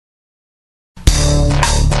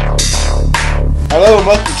Hello and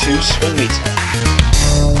welcome to Swing Meter.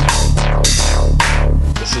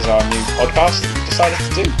 This is our new podcast that we decided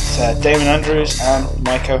to do. It's Damon Andrews and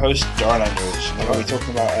my co-host Doran Andrews. And we're going to be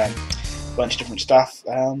talking about a bunch of different stuff.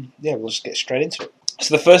 We'll just get straight into it.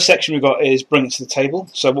 So the first section we've got is Bring It to the Table.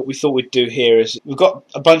 So what we thought we'd do here is we've got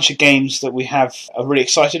a bunch of games that we are really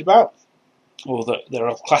excited about, or that there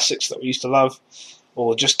are classics that we used to love,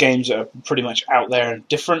 or just games that are pretty much out there and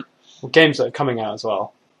different. Well, games that are coming out as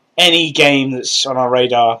well. Any game that's on our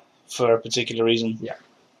radar for a particular reason. Yeah.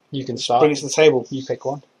 You can start. Bring it to the table. You pick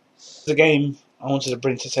one. The game I wanted to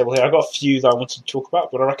bring to the table here, I've got a few that I wanted to talk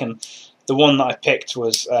about, but I reckon the one that I picked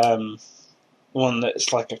was one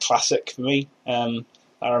that's like a classic for me. I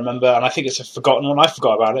remember, and I think it's a forgotten one. I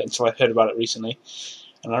forgot about it until I heard about it recently,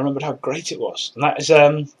 and I remembered how great it was. And that is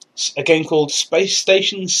a game called Space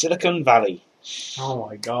Station Silicon Valley. Oh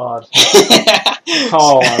my god.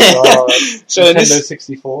 Oh my god. So Nintendo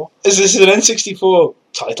 64? This is an N64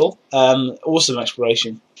 title. Awesome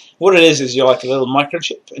exploration. What it is you're like a little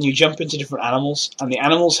microchip, and you jump into different animals, and the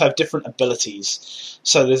animals have different abilities.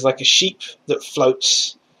 So there's like a sheep that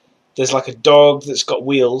floats. There's like a dog that's got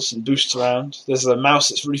wheels and boosts around. There's a mouse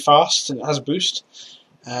that's really fast and it has a boost.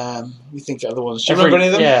 We think of other ones. Do you remember any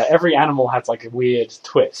of them? Yeah, every animal has like a weird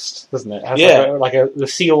twist, doesn't it? It has Yeah. the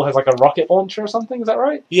seal has like a rocket launcher or something, is that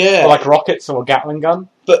right? Yeah. Or like rockets or a Gatling gun.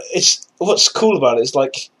 But what's cool about it is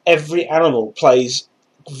like every animal plays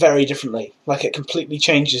very differently. Like it completely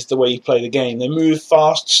changes the way you play the game. They move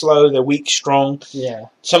fast, slow, they're weak, strong. Yeah.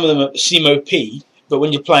 Some of them seem OP, but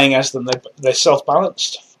when you're playing as them, they're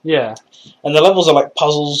self-balanced. Yeah. And the levels are like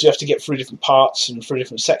puzzles. You have to get through different parts and through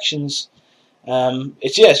different sections.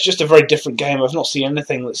 It's just a very different game. I've not seen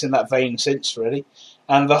anything that's in that vein since, really.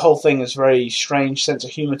 And the whole thing has a very strange sense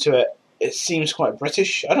of humour to it. It seems quite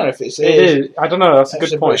British. I don't know if it is. I don't know, that's a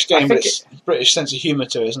good point. British game, but it's a British sense of humour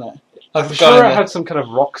to it, isn't it? Like I'm sure it had some kind of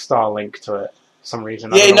Rockstar link to it for some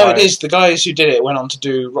reason. Yeah, no, it is. The guys who did it went on to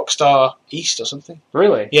do Rockstar East or something.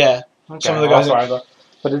 Really? Yeah. Okay, Some of the guys.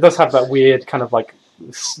 But it does have that weird kind of like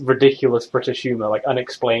ridiculous British humour, like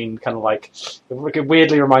unexplained kind of like... It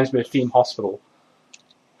weirdly reminds me of Theme Hospital.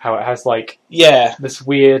 How it has like... Yeah. This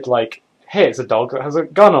weird like... Hey, it's a dog that has a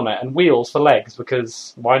gun on it and wheels for legs,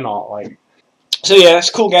 because why not? Like... So yeah, it's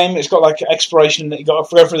a cool game. It's got like exploration that you got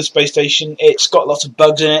to go through the space station. It's got lots of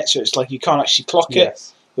bugs in it, so it's like you can't actually clock it,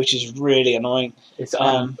 which is really annoying. It's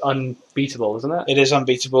unbeatable, isn't it? It is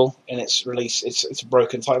unbeatable in its release. It's a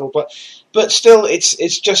broken title, but still,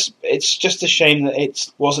 it's just a shame that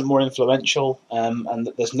it wasn't more influential, and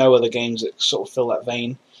that there's no other games that sort of fill that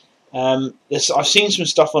vein. I've seen some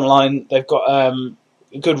stuff online. They've got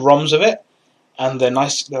good ROMs of it, and they're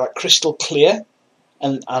nice. They're like crystal clear.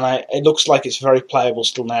 And it looks like it's very playable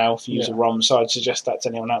still now if you use a ROM, so I'd suggest that to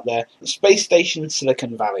anyone out there. Space Station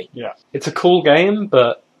Silicon Valley. Yeah. It's a cool game,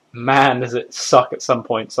 but man, does it suck at some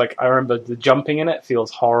points. Like, I remember the jumping in it feels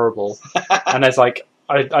horrible. And there's like,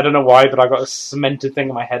 I don't know why, but I got a cemented thing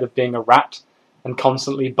in my head of being a rat and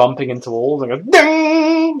constantly bumping into walls and go,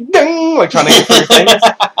 ding, ding, like trying to get through things.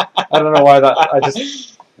 I don't know why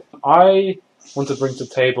I want to bring to the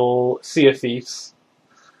table Sea of Thieves.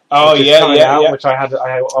 Oh yeah. Which I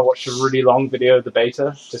watched a really long video of the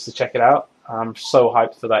beta just to check it out. I'm so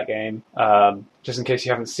hyped for that game. Just in case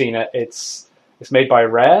you haven't seen it, it's made by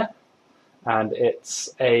Rare, and it's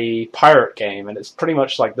a pirate game, and it's pretty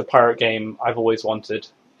much like the pirate game I've always wanted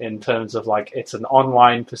in terms of like it's an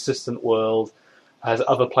online persistent world, has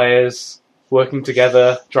other players working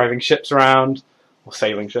together, driving ships around or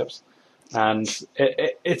sailing ships, and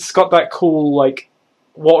it's got that cool like.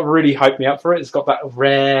 What really hyped me up for it, it's got that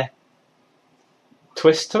rare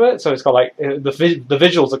twist to it. So it's got like the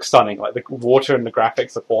visuals look stunning, like the water and the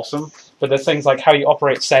graphics look awesome. But there's things like how you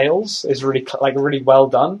operate sails is really really well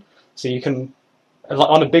done. So you can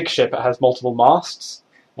on a big ship it has multiple masts,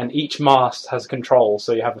 and each mast has control.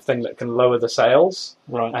 So you have a thing that can lower the sails,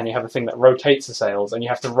 right, and you have a thing that rotates the sails, and you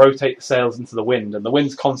have to rotate the sails into the wind, and the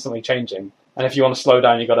wind's constantly changing. And if you want to slow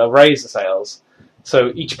down, you've got to raise the sails.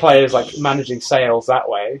 So each player is like managing sails that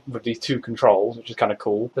way with these two controls, which is kind of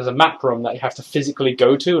cool. There's a map room that you have to physically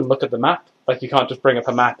go to and look at the map. Like you can't just bring up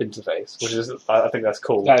a map interface, which is I think that's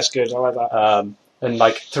cool. That's good. I like that. And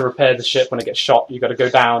like to repair the ship when it gets shot, you've got to go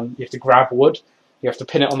down. You have to grab wood. You have to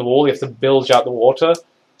pin it on the wall. You have to bilge out the water.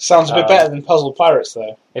 Sounds a bit better than Puzzle Pirates,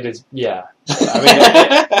 though. It is, yeah.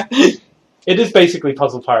 I mean, it is basically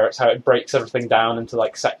Puzzle Pirates, how it breaks everything down into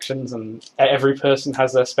like sections, and every person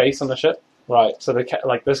has their space on the ship. Right. So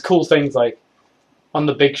there's cool things like on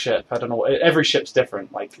the big ship. I don't know. Every ship's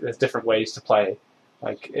different. Like there's different ways to play.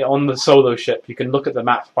 Like on the solo ship, you can look at the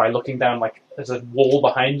map by looking down. Like there's a wall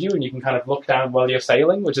behind you, and you can kind of look down while you're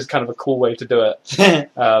sailing, which is kind of a cool way to do it.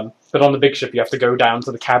 But on the big ship, you have to go down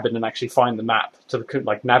to the cabin and actually find the map to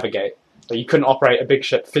like navigate. But you couldn't operate a big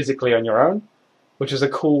ship physically on your own, which is a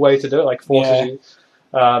cool way to do it. Like forces you.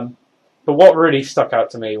 But what really stuck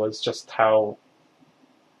out to me was just how,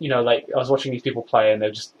 like I was watching these people play, and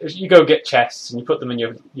you go get chests and you put them in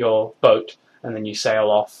your boat, and then you sail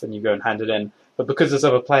off and you go and hand it in. But because there's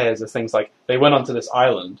other players, there's things like they went onto this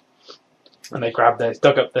island and they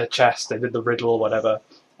dug up their chest, they did the riddle or whatever,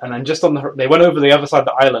 and then they went over the other side of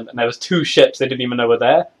the island, and there was 2 ships they didn't even know were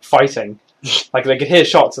there fighting. Like they could hear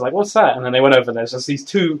shots, they're like, "What's that?" And then they went over, and there's just these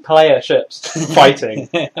 2 player ships fighting,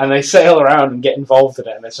 and they sail around and get involved in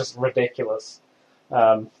it, and it's just ridiculous.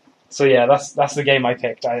 So yeah, that's the game I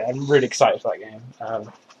picked. I'm really excited for that game.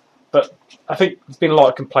 But I think there's been a lot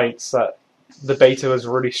of complaints that the beta was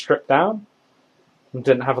really stripped down and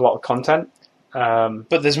didn't have a lot of content. But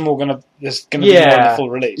there's gonna be more in the full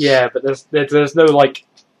release. Yeah, but there's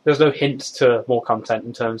no hint to more content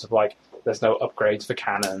in terms of like there's no upgrades for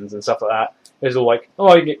cannons and stuff like that. It's all like,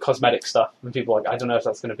 oh, you get cosmetic stuff, and people are like, I don't know if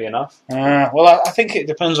that's going to be enough. Well, I think it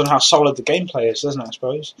depends on how solid the gameplay is, doesn't it? I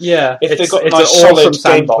suppose. Yeah, if they've got nice solid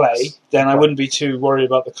gameplay, then I wouldn't be too worried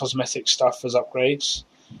about the cosmetic stuff as upgrades.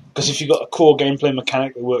 Because if you've got a core gameplay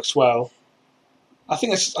mechanic that works well, I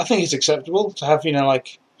think it's acceptable to have,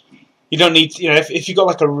 like, you don't need, if you've got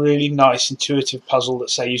like a really nice intuitive puzzle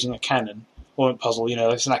that's, say, using a cannon, or a puzzle,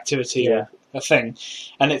 it's an activity or a thing,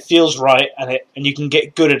 and it feels right, and you can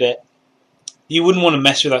get good at it, you wouldn't want to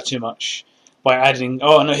mess with that too much by adding,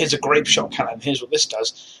 oh no, here's a grape shot cannon, here's what this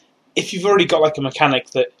does. If you've already got like a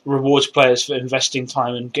mechanic that rewards players for investing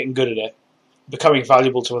time and getting good at it, becoming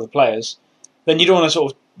valuable to other players, then you don't want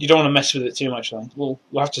to mess with it too much. Then we'll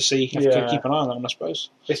have to see. Have to keep an eye on that one, I suppose.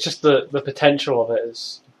 It's just the potential of it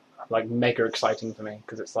is like mega exciting for me,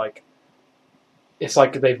 because it's like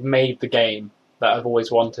they've made the game that I've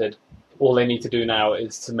always wanted. All they need to do now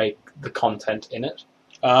is to make the content in it.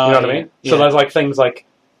 You know what I mean? Yeah. So there's like things like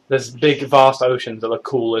there's big vast oceans that look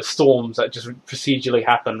cool. There's storms that just procedurally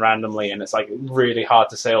happen randomly, and it's like really hard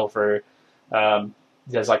to sail through.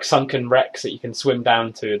 There's like sunken wrecks that you can swim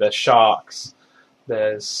down to. There's sharks.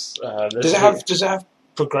 Does it have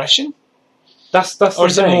progression? That's or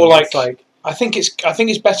is it more like I think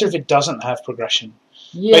it's better if it doesn't have progression.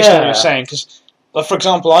 Yeah. Based on what you're saying, because for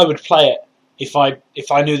example, I would play it if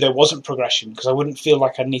I knew there wasn't progression, because I wouldn't feel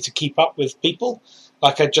like I'd need to keep up with people.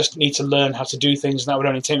 Like I just need to learn how to do things, and that would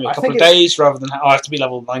only take me a couple of days rather than I have to be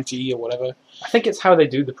level 90 or whatever. I think it's how they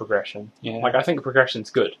do the progression. Yeah. Like I think progression's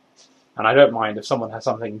good, and I don't mind if someone has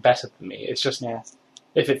something better than me. It's just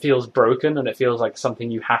if it feels broken and it feels like something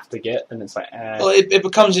you have to get, then it's like. Well, it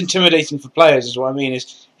becomes intimidating for players. Is what I mean.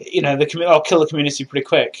 Is I'll kill the community pretty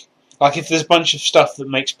quick. Like if there's a bunch of stuff that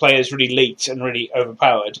makes players really leaked and really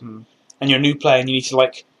overpowered, and you're a new player and you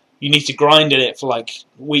need to grind at it for like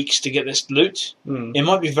weeks to get this loot. It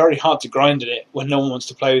might be very hard to grind at it when no one wants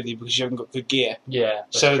to play with you because you haven't got good gear. Yeah,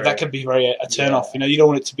 so true. That could be a turn off. You don't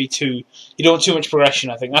want it to be you don't want too much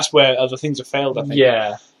progression. I think that's where other things have failed. I think.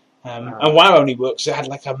 Yeah. And WoW only works. It had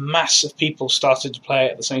like a mass of people started to play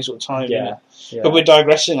it at the same sort of time. Yeah. But we're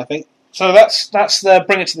digressing, I think. So that's the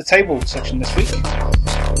bring it to the table section this week.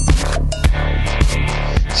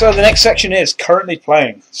 So the next section is currently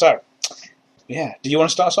playing. So. Yeah. Do you want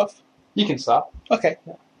to start us off? You can start. Okay.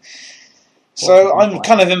 Yeah. So I'm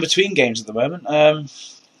kind of in between games at the moment.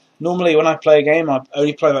 Normally when I play a game, I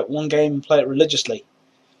only play like one game and play it religiously.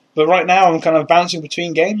 But right now I'm kind of bouncing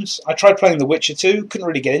between games. I tried playing The Witcher 2, couldn't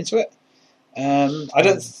really get into it. I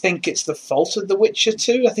don't think it's the fault of The Witcher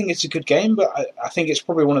 2. I think it's a good game, but I think it's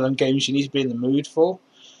probably one of them games you need to be in the mood for.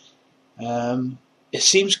 It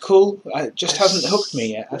seems cool. It just hasn't hooked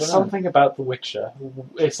me yet. There's something about The Witcher.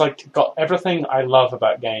 It's like got everything I love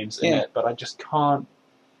about games in it, but I just can't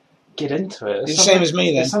get into it. It's the same as me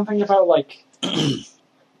then. There's something about like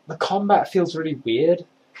the combat feels really weird.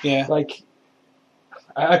 Yeah. Like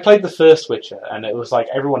I played the first Witcher, and it was like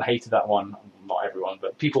everyone hated that one. Not everyone,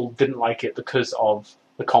 but people didn't like it because of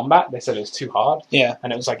the combat. They said it was too hard. Yeah.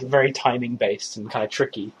 And it was like very timing based and kind of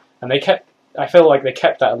tricky. And I feel like they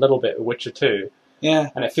kept that a little bit with Witcher 2. Yeah.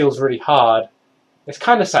 And it feels really hard. It's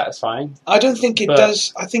kind of satisfying. I don't think it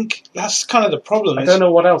does. I think that's kind of the problem. I don't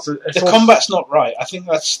know what else. The combat's not right. I think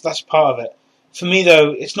that's part of it. For me,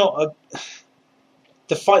 though, it's not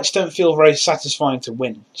the fights don't feel very satisfying to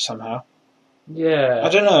win, somehow. Yeah. I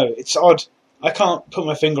don't know. It's odd. I can't put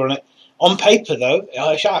my finger on it. On paper, though,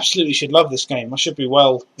 I absolutely should love this game. I should be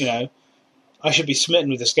I should be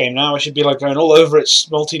smitten with this game now. I should be like going all over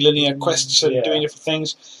its multi-linear quests and doing different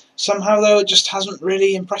things. Somehow, though, it just hasn't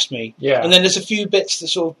really impressed me. Yeah. And then there's a few bits that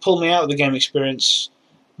sort of pull me out of the game experience,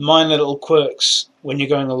 minor little quirks when you're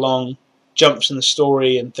going along, jumps in the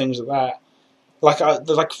story and things like that.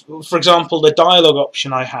 Like for example, the dialogue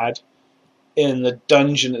option I had in the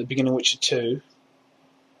dungeon at the beginning of Witcher 2.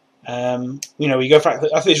 You go back.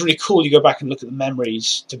 I think it's really cool. You go back and look at the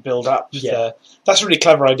memories to build up. Yeah. That's a really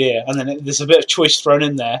clever idea. And then there's a bit of choice thrown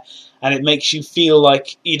in there, and it makes you feel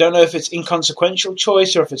like you don't know if it's inconsequential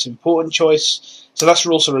choice or if it's important choice. So that's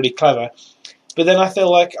also really clever. But then I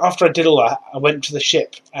feel like after I did all that, I went to the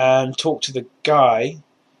ship and talked to the guy,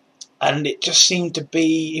 and it just seemed to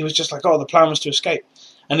be. He was just like, "Oh, the plan was to escape,"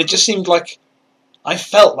 and it just seemed like I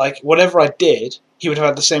felt like whatever I did, he would have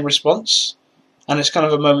had the same response. And it's kind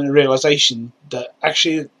of a moment of realisation that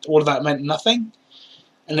actually all of that meant nothing.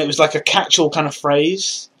 And it was like a catch-all kind of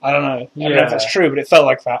phrase. I don't know. I don't know if that's true, but it felt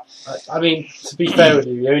like that. I mean, to be fair with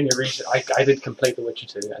you, the only reason I did complete The Witcher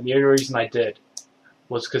 2, and the only reason I did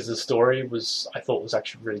was because the story I thought was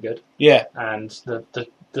actually really good. Yeah. And the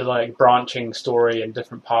like branching story and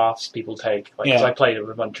different paths people take. Because I played it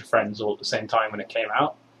with a bunch of friends all at the same time when it came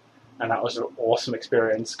out. And that was an awesome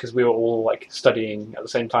experience because we were all like studying at the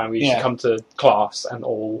same time. We used to come to class and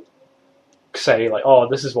all say like, "Oh,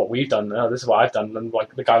 this is what we've done. Oh, this is what I've done." And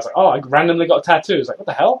like the guy's like, "Oh, I randomly got a tattoo." It's like, "What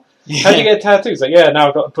the hell? How did you get a tattoo?" He's like, "Yeah, now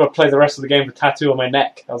I've got to play the rest of the game with a tattoo on my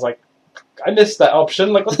neck." I was like, "I missed that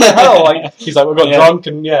option. Like, what the hell?" Like, he's like, "We got drunk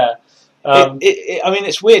and I mean,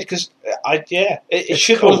 it's weird because it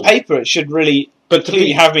should cool. On paper it should really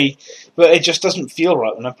completely have me. But it just doesn't feel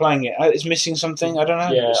right when I'm playing it. It's missing something. I don't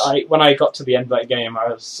know. Yeah, when I got to the end of that game, I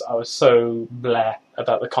was so bleh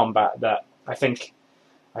about the combat that I think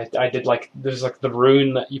I did like there's like the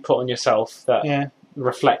rune that you put on yourself that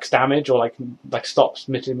reflects damage or like stops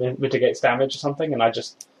mitigates damage or something, and I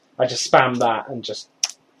just spammed that and just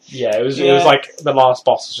it was like the last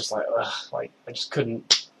boss was just like ugh, like I just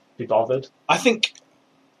couldn't be bothered. I think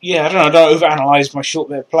I don't know. I don't overanalyze my short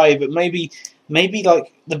bit of play, but maybe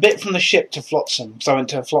like the bit from the ship to Flotsam, because I went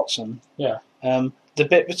to Flotsam. Yeah. The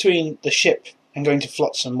bit between the ship and going to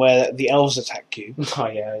Flotsam where the elves attack you. Oh,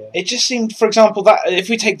 yeah. It just seemed, for example, that if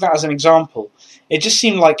we take that as an example, it just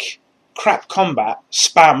seemed like crap combat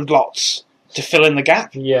spammed lots to fill in the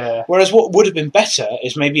gap. Yeah. Whereas what would have been better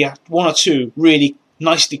is maybe one or two really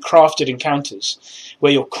nicely crafted encounters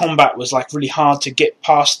where your combat was like really hard to get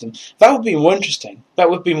past them. That would be more interesting. That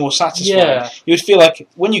would be more satisfying. Yeah. You would feel like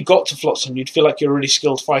when you got to Flotsam, you'd feel like you're a really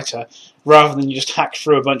skilled fighter rather than you just hack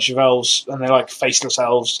through a bunch of elves and they're like faceless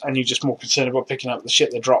elves and you're just more concerned about picking up the shit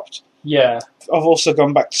they dropped. Yeah. I've also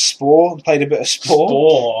gone back to Spore and played a bit of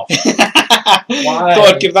Spore. Why?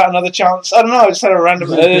 Thought I'd give that another chance. I don't know, I just had a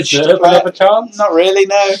random urge to play another chance? Not really,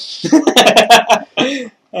 no.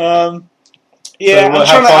 Yeah, so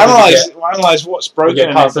I'm trying to analyse what's broken. You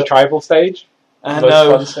get past the tribal stage?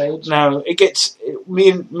 No, it gets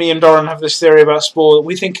me and Doran have this theory about Spore.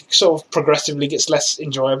 We think it sort of progressively gets less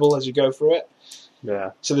enjoyable as you go through it. Yeah.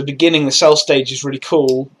 So the beginning, the cell stage is really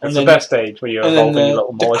cool. It's the best stage when you're evolving your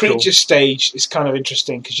little molecule. The creature stage is kind of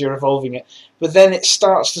interesting because you're evolving it, but then it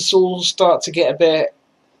starts to get a bit.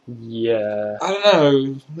 Yeah. I don't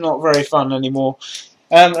know, not very fun anymore.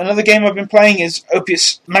 Another game I've been playing is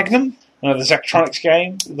Opus Magnum. The Zachtronics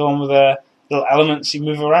game, the one with the little elements you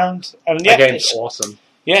move around. And that game's awesome.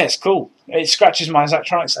 Yeah, it's cool. It scratches my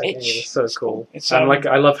Zachtronics itch. It's so cool.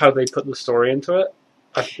 I love how they put the story into it.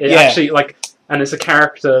 Actually, and it's a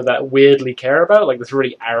character that weirdly care about, like this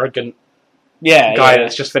really arrogant guy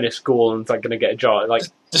that's just finished school and is like going to get a job. Like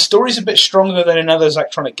the story's a bit stronger than in other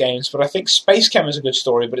Zachtronic games, but I think Space Chem is a good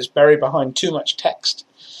story, but it's buried behind too much text.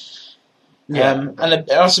 And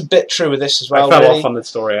that's a bit true with this as well. I fell off on the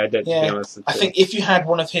story. I did. Yeah. To be honest. I think if you had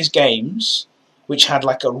one of his games, which had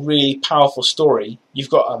like a really powerful story, you've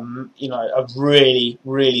got a really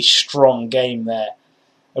really strong game there,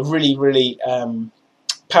 a really really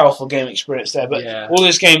powerful game experience there. But all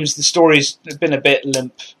those games, the stories have been a bit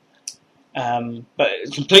limp, but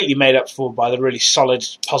completely made up for by the really solid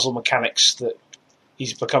puzzle mechanics that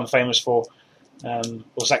he's become famous for.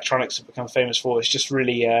 Or Zachtronics have become famous for. It's just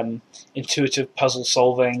really intuitive puzzle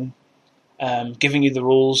solving, giving you the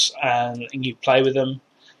rules and you play with them,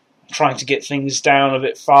 trying to get things down a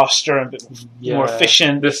bit faster and a bit more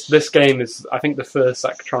efficient. This game is, I think, the first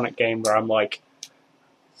Zachtronic game where I'm like,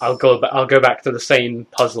 I'll go back to the same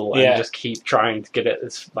puzzle and just keep trying to get it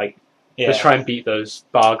as like. Just try and beat those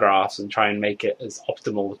bar graphs and try and make it as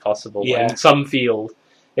optimal as possible. Yeah. In some field,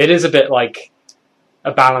 it is a bit like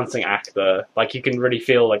a balancing act there. Like you can really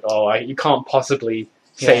feel like, you can't possibly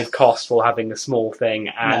save cost while having a small thing,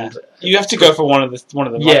 and you have to go for one of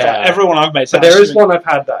them. Yeah, everyone I've made. But there is one I've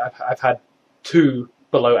had that I've had two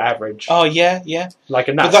below average. Oh yeah, yeah. Like,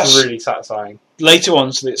 and But that's really satisfying. Later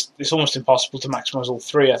ones, it's almost impossible to maximize all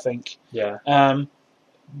three, I think. Yeah.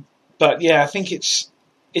 But yeah, I think it's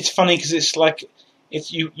funny because it's like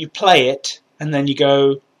you play it and then you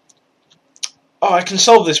go, oh, I can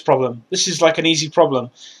solve this problem. This is like an easy problem.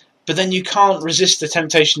 But then you can't resist the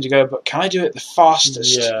temptation to go, but can I do it the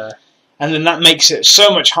fastest? Yeah. And then that makes it so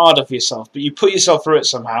much harder for yourself. But you put yourself through it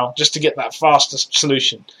somehow just to get that fastest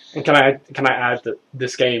solution. And can I add that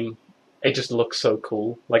this game, it just looks so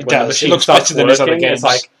cool. Like, when the It machine looks starts better than his other working, games. it's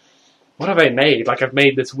like, what have I made? Like, I've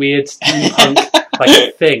made this weird steampunk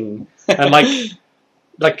like thing, and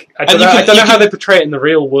like I don't know how they portray it in the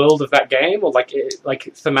real world of that game, or like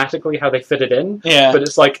thematically how they fit it in. Yeah. But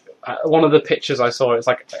it's like one of the pictures I saw. It's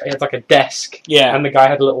like a desk. Yeah. And the guy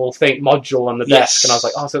had a little module on the desk, and I was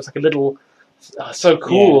like, oh, so it's like a little. So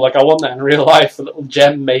cool! Yeah. Like, I want that in real life. A little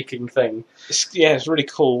gem making thing. It's really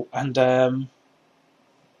cool. And I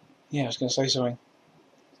was going to say something.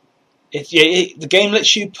 The game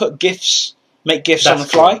lets you make GIFs on the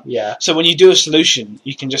fly. Cool. Yeah. So when you do a solution,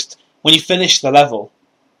 you can just, when you finish the level,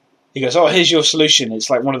 it goes, oh, here's your solution. It's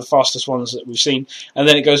like one of the fastest ones that we've seen. And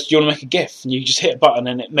then it goes, do you want to make a GIF? And you just hit a button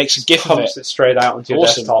and it makes a GIF of it. Pumps it straight out onto your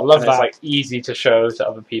Awesome. desktop. I love and that. It's like easy to show to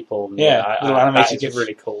other people. And little animated that GIF. is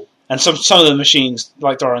really cool. And some of the machines,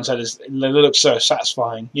 like Doran said, they look so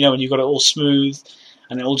satisfying. You know, when you've got it all smooth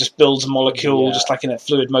and it all just builds a molecule just like in a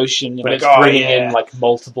fluid motion. When it's bringing in like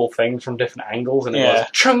multiple things from different angles, and it goes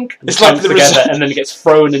chunk. And it's like the together, and then it gets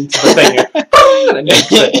thrown into the thing, and it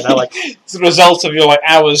makes it. You know, like it's the result of your like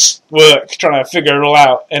hours work trying to figure it all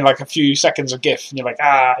out in like a few seconds of GIF, and you're like,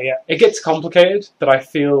 yeah. It gets complicated, but I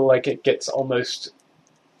feel like it gets almost.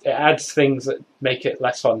 It adds things that make it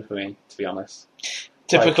less fun for me, to be honest.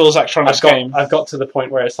 Typical Zachtronics game. I've got to the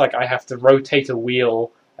point where it's like I have to rotate a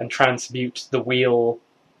wheel and transmute the wheel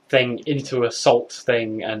thing into a salt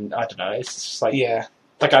thing, and I don't know. It's just like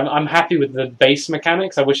like I'm happy with the base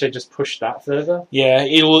mechanics. I wish they just pushed that further. Yeah,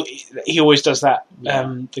 he always does that.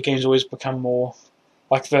 Yeah. The games always become more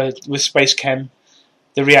like with Space Chem,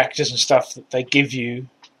 the reactors and stuff that they give you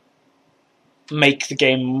make the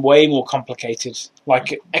game way more complicated.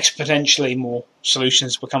 Like exponentially more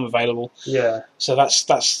solutions become available. Yeah. So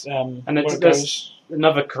that's and where it goes.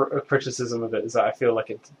 Another criticism of it is that I feel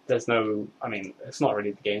like there's no. I mean, it's not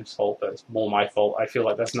really the game's fault, but it's more my fault. I feel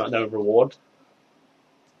like there's no reward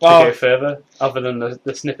to go further, other than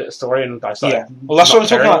the snippet of story. And I started well, that's what I'm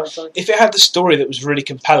talking about. Sorry. If it had the story that was really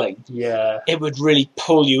compelling, it would really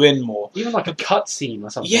pull you in more. Even like a cutscene or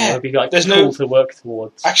something, Yeah, it would be like there's cool to work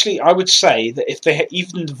towards. Actually, I would say that if they had,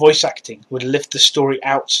 even the voice acting would lift the story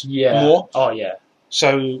out more. Oh yeah.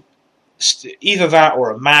 So either that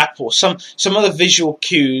or a map or some other visual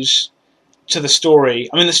cues to the story.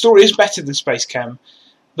 I mean, the story is better than Space Chem,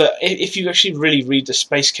 but if you actually really read the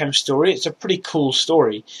Space Chem story, it's a pretty cool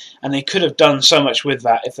story, and they could have done so much with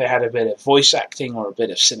that if they had a bit of voice acting or a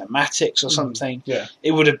bit of cinematics or something. Yeah,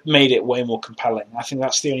 it would have made it way more compelling. I think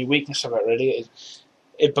that's the only weakness of it, really.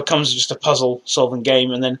 It becomes just a puzzle-solving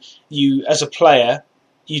game, and then you, as a player,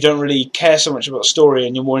 you don't really care so much about the story,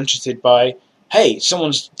 and you're more interested by, hey,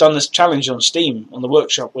 someone's done this challenge on Steam, on the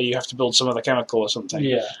workshop, where you have to build some other chemical or something.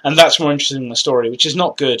 Yeah. And that's more interesting than the story, which is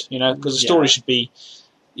not good, because the story should be,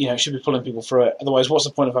 should be pulling people through it. Otherwise, what's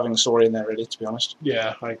the point of having a story in there, really, to be honest?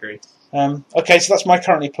 Yeah, I agree. Okay, so that's my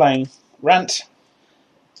currently playing rant.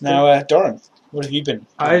 Now, Doran, what have you been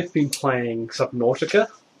playing? I've been playing Subnautica.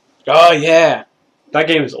 Oh, yeah. That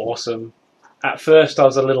game is awesome. At first, I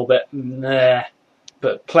was a little bit meh,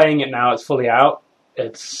 but playing it now, it's fully out.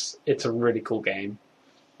 It's a really cool game.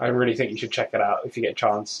 I really think you should check it out if you get a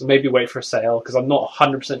chance. Maybe wait for a sale, because I'm not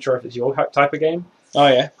 100% sure if it's your type of game. Oh,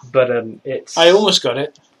 yeah. But it's... I almost got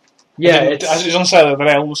it. Yeah, it was on sale, but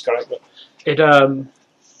I almost got it. But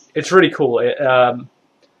it's really cool.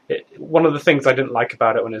 One of the things I didn't like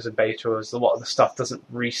about it when it was in beta was a lot of the stuff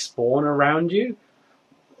doesn't respawn around you.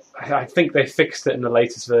 I think they fixed it in the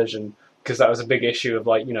latest version, because that was a big issue of,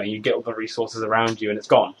 you get all the resources around you and it's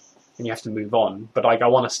gone, and you have to move on. But, I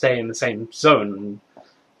want to stay in the same zone.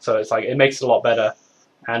 So it's it makes it a lot better.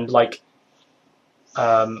 And,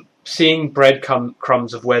 seeing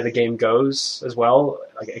breadcrumbs of where the game goes as well,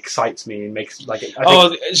 excites me and makes,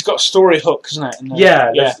 it's got a story hook, isn't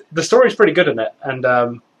it? The story's pretty good in it,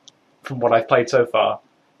 and, from what I've played so far.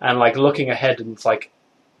 And, looking ahead, and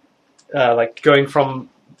it's going from,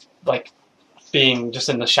 being just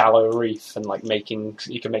in the shallow reef and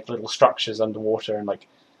you can make little structures underwater and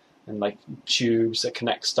tubes that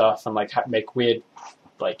connect stuff and make weird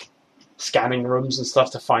scanning rooms and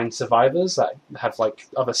stuff to find survivors that have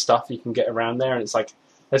other stuff you can get around there, and it's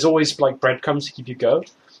there's always breadcrumbs to keep you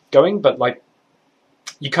going, but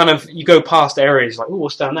you go past areas like, oh,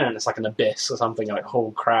 what's down there? And it's like an abyss or something. You're like,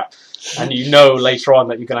 oh crap! And you know later on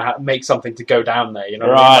that you're going to make something to go down there. You know,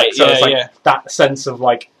 right? Like, so it's like that sense of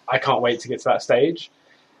like, I can't wait to get to that stage.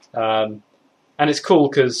 And it's cool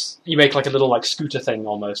because you make like a little like scooter thing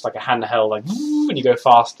almost, like a handheld, like, and you go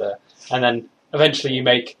faster. And then eventually you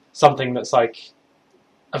make something that's like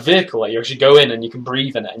a vehicle. Like you actually go in and you can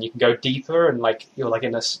breathe in it, and you can go deeper, and like you're like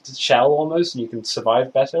in a shell almost, and you can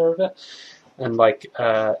survive better of it. And like,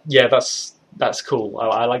 that's cool.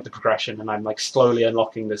 I like the progression, and I'm like slowly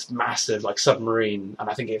unlocking this massive like submarine, and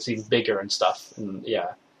I think it's even bigger and stuff. And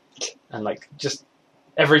and like just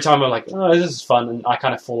every time I'm like, oh, this is fun, and I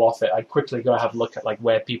kind of fall off it. I quickly go have a look at like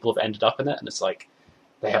where people have ended up in it, and it's like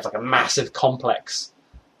they have like a massive complex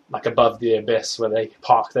like above the abyss where they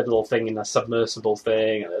park their little thing in a submersible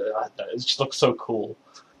thing. It just looks so cool.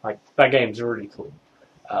 Like that game's really cool.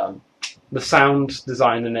 The sound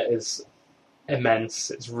design in it is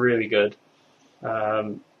immense. It's really good.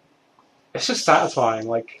 It's just satisfying.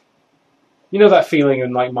 Like, you know that feeling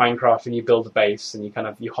in like Minecraft when you build a base and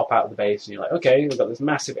you hop out of the base and you're like, okay, we've got this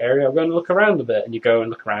massive area. I'm going to look around a bit, and you go and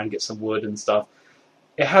look around, get some wood and stuff.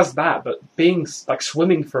 It has that, but being like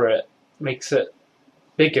swimming for it makes it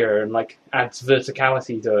bigger and like adds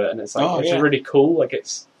verticality to it, and it's like it's really cool. Like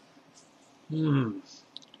it's, and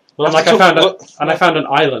like I found an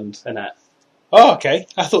island in it. Oh, okay.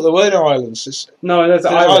 I thought there were no islands. No, there's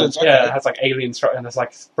islands. Okay. Yeah, it has like alien stuff, and there's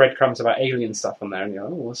like breadcrumbs about alien stuff on there, and you're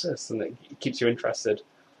like, oh, what's this? And it keeps you interested.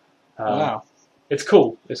 Wow, it's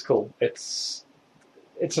cool. It's cool. It's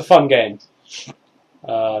a fun game.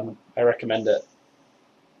 I recommend it.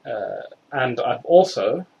 And I've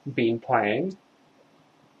also been playing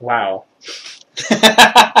WoW.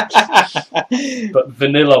 But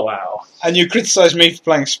vanilla WoW. And you criticise me for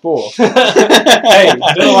playing Spore. Hey,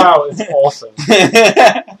 vanilla WoW is awesome.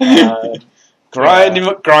 Grind.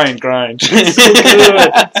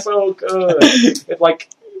 It's so good.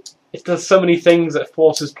 It does so many things that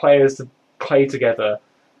forces players to play together.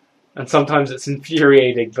 And sometimes it's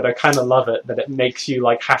infuriating, but I kind of love it that it makes you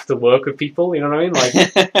like have to work with people. You know what I mean?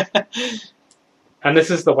 Like, and this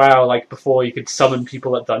is the WoW like before you could summon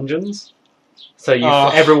people at dungeons. So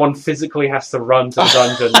everyone physically has to run to the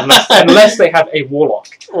dungeon unless they have a warlock.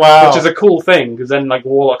 Wow, which is a cool thing because then like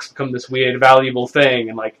warlocks become this weird valuable thing,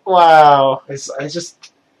 and like it's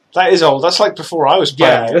just that is old. That's like before I was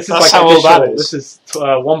playing. Yeah, this is that's like how old that is. This is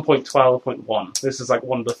 1.12.1. This is like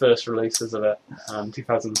one of the first releases of it,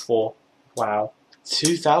 2004. Wow,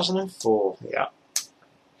 2004. Yeah,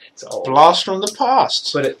 it's old. Blast from the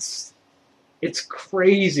past. But it's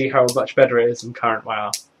crazy how much better it is than current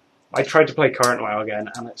WoW. I tried to play current WoW again,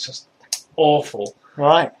 and it's just awful.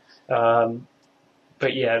 Right.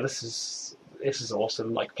 But yeah, this is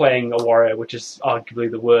awesome. Like playing a warrior, which is arguably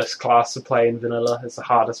the worst class to play in vanilla, it's the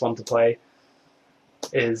hardest one to play,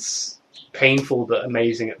 is painful but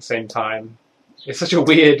amazing at the same time. It's such a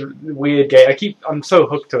weird game. I'm so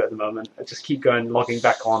hooked to it at the moment. I just keep logging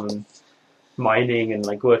back on and mining and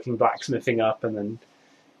like working blacksmithing up, and then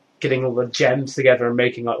getting all the gems together and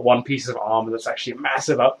making like one piece of armor that's actually a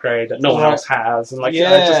massive upgrade that no one else has. And like,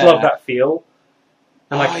 I just love that feel.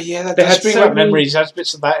 And like, that does bring back memories. There's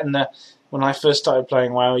bits of that in the when I first started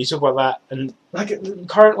playing WoW. You talk about that, and like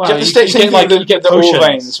current WoW, you get the ore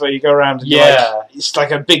veins where you go around. And it's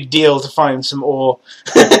like a big deal to find some ore.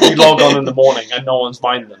 You log on in the morning and no one's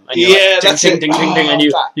mined them. And you're like, ding, and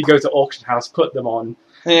you go to auction house, put them on,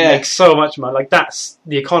 make so much money. Like that's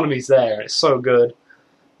the economy's there. It's so good.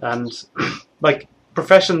 And like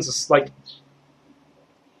professions, is like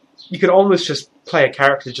you could almost just play a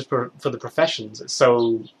character just for the professions. It's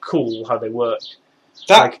so cool how they work.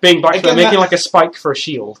 Like being blacksmith, making like a spike for a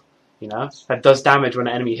shield, you know, that does damage when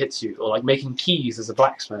an enemy hits you, or like making keys as a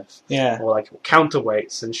blacksmith, or like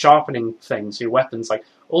counterweights and sharpening things for your weapons. Like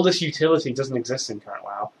all this utility doesn't exist in current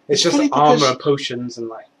WoW. It's just armor and potions and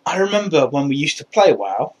like. I remember when we used to play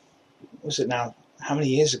WoW. What was it now? How many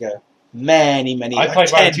years ago? Many. I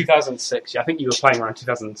played around 2006. I think you were playing around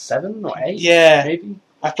 2007 or 8. Yeah, maybe.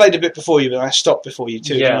 I played a bit before you, but I stopped before you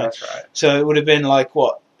too. Yeah, that's right. So it would have been like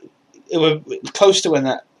what? It was close to when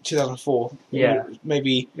that 2004. Yeah,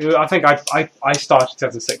 maybe. I think I started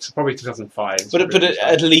 2006, so probably 2005. But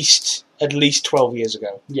at least 12 years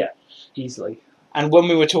ago. Yeah, easily. And when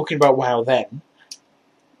we were talking about WoW then,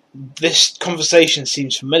 this conversation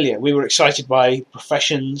seems familiar. We were excited by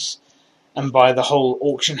professions and by the whole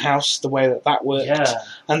auction house, the way that worked. Yeah.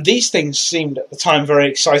 And these things seemed at the time very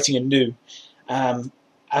exciting and new. And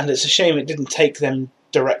it's a shame it didn't take them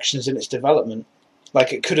directions in its development.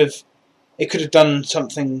 Like it could have done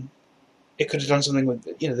something. It could have done something with,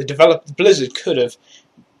 you know, Blizzard could have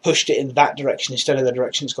pushed it in that direction instead of the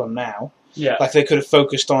direction it's gone now. Yeah. Like they could have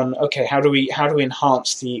focused on, okay, how do we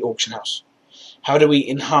enhance the auction house? How do we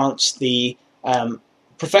enhance the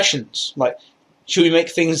professions? Like, should we make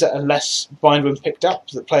things that are less bind when picked up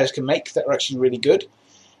that players can make that are actually really good?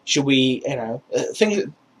 Should we, things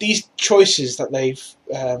that these choices that they've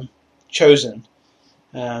chosen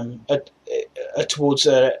are towards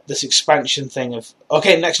this expansion thing of,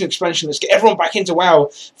 okay, next new expansion, let's get everyone back into WoW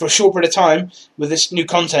for a short period of time with this new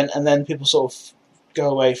content, and then people sort of go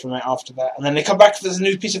away from it after that, and then they come back if there's a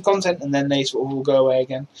new piece of content, and then they sort of will go away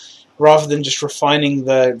again, rather than just refining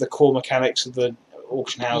the core mechanics of the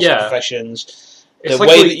auction house professions, the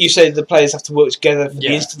way that you say the players have to work together for the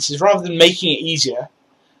instances, rather than making it easier.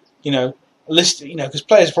 Because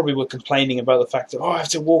players probably were complaining about the fact that I have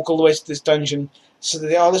to walk all the way to this dungeon. So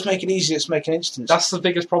they let's make it easy, let's make an instance. That's the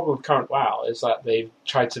biggest problem with current WoW, is that they've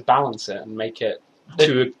tried to balance it and make it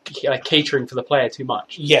to catering for the player too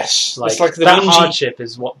much. Yes. Like, it's like the that hardship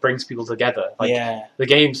is what brings people together. Like, yeah. The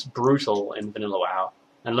game's brutal in vanilla WoW,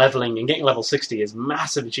 and leveling and getting level 60 is a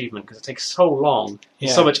massive achievement because it takes so long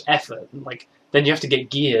and so much effort. And, then you have to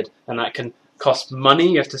get geared, and that can cost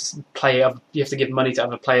money. You have to give money to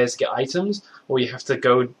other players to get items, or you have to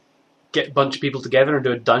go get a bunch of people together and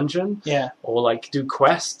do a dungeon, or do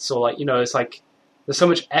quests, or it's like there's so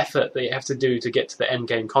much effort that you have to do to get to the end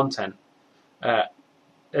game content.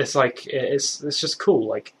 It's just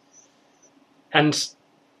cool, and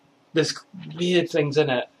there's weird things in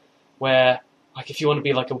it where if you want to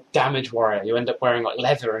be a damage warrior, you end up wearing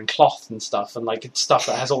leather and cloth and stuff, and stuff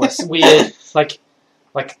that has all this weird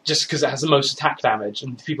just because it has the most attack damage,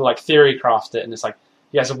 and people theory craft it, and it's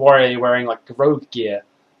as a warrior you're wearing rogue gear.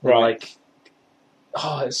 Right.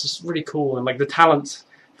 It's just really cool, and the talents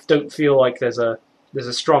don't feel like there's a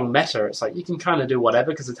strong meta. It's you can kind of do whatever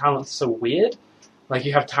because the talents are so weird.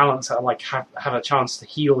 You have talents that have a chance to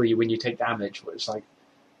heal you when you take damage, which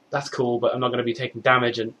that's cool, but I'm not going to be taking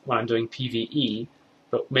damage when I'm doing PvE.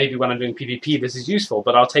 But maybe when I'm doing PvP, this is useful,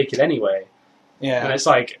 but I'll take it anyway. Yeah. And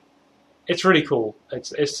it's really cool.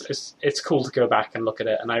 It's cool to go back and look at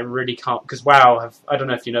it, and I really can't, because WoW I don't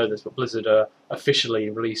know if you know this, but Blizzard are officially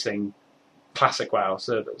releasing classic WoW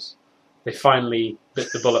servers. They finally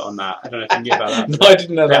bit the bullet on that. I don't know if you knew about that. No, I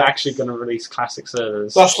didn't know They're that. actually going to release classic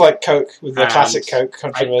servers. That's like Coke with the classic Coke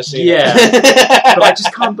controversy. But I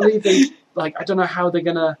just can't believe they I don't know how they're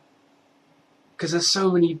gonna, because there's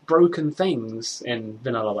so many broken things in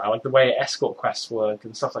vanilla WoW, the way escort quests work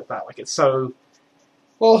and stuff like that. It's so.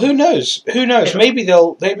 Well, who knows? Who knows? Maybe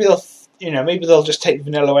they'll just take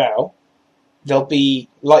vanilla WoW. They'll be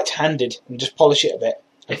light-handed and just polish it a bit.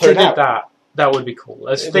 If they did that, that would be cool.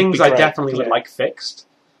 There's things I definitely would like fixed,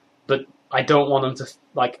 but I don't want them to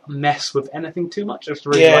mess with anything too much. It's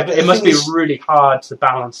really it must be really hard to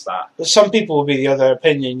balance that. But some people will be the other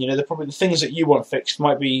opinion. Probably the things that you want fixed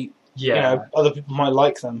might be. Other people might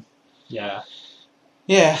like them. Yeah.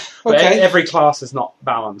 Yeah. But okay. every class is not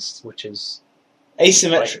balanced, which is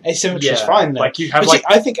asymmetry is fine though.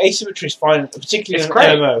 I think asymmetry is fine, particularly in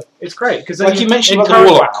an MMO. It's great because you mentioned about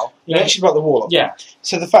the Warlock. You mentioned about the Warlock. Yeah.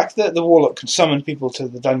 So the fact that the Warlock can summon people to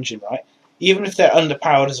the dungeon, right? Even if they're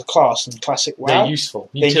underpowered as a class in classic WoW, they're useful,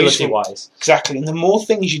 utility-wise. Exactly, and the more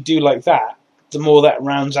things you do like that, the more that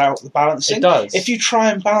rounds out the balancing. It does. If you try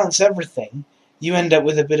and balance everything, you end up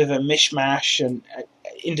with a bit of a mishmash and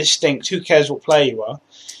indistinct. Who cares what player you are?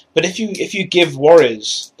 But if you give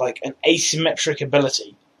warriors an asymmetric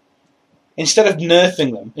ability, instead of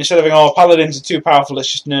nerfing them, instead of going, paladins are too powerful,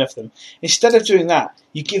 let's just nerf them. Instead of doing that,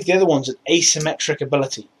 you give the other ones an asymmetric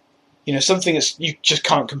ability. Something that you just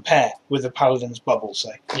can't compare with the paladin's bubble,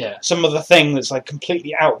 say. Yeah. Some other thing that's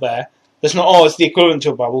completely out there. That's not, it's the equivalent to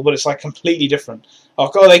a bubble, but it's completely different.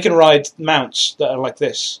 They can ride mounts that are like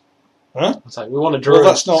this. Huh? It's we want to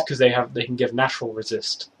druids because they can give natural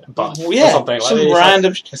resist, or something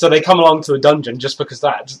random. So they come along to a dungeon just because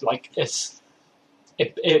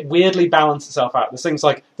it weirdly balances itself out. There's things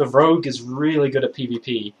like the rogue is really good at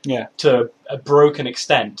PvP, to a broken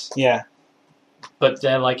extent, but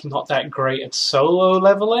they're not that great at solo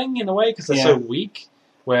leveling in a way because they're so weak.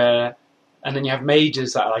 And then you have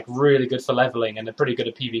mages that are really good for leveling and they're pretty good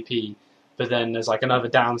at PvP, but then there's another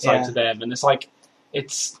downside to them, and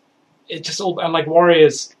it's just all, and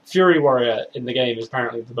warriors, Fury Warrior in the game is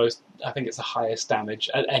apparently the most, I think it's the highest damage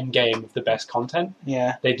at end game of the best content.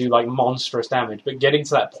 Yeah. They do monstrous damage, but getting to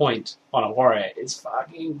that point on a warrior is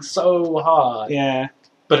fucking so hard. Yeah.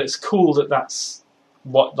 But it's cool that that's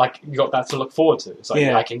what, you got that to look forward to. It's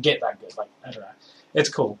I can get that good. I don't know. It's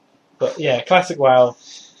cool. But yeah, classic WoW,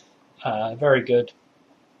 very good.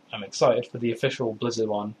 I'm excited for the official Blizzard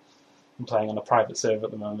one. I'm playing on a private server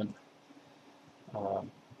at the moment.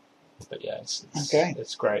 But yeah, Okay.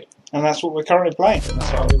 it's great. And that's what we're currently playing.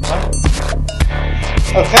 That's what I've been playing.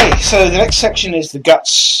 Okay, so the next section is the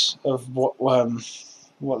guts of what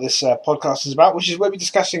this podcast is about, which is where we're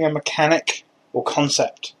discussing a mechanic or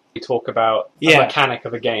concept. We talk about the mechanic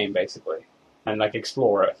of a game, basically, and like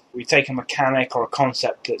explore it. We take a mechanic or a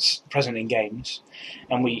concept that's present in games,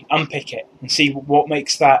 and we unpick it and see what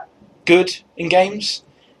makes that good in games.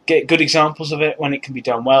 Get good examples of it, when it can be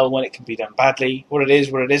done well, when it can be done badly, what it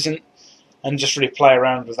is, what it isn't, and just really play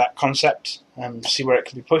around with that concept and see where it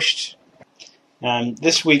can be pushed.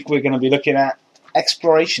 This week we're going to be looking at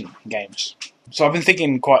exploration games. So I've been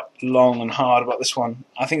thinking quite long and hard about this one.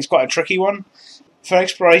 I think it's quite a tricky one. For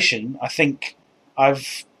exploration, I think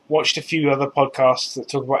I've watched a few other podcasts that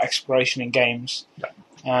talk about exploration in games.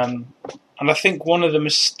 And I think one of the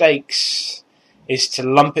mistakes is to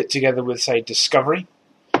lump it together with, say, discovery.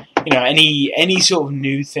 You know, any sort of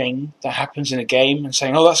new thing that happens in a game and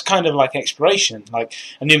saying, oh, that's kind of like exploration, like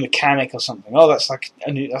a new mechanic or something. Oh, that's like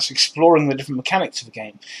that's exploring the different mechanics of the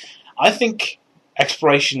game. I think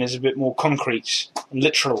exploration is a bit more concrete,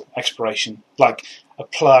 literal exploration, like a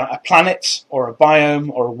planet or a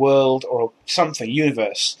biome or a world or something,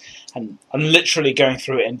 universe, and literally going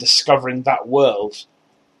through it and discovering that world.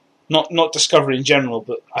 Not discovery in general,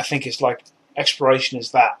 but I think it's like exploration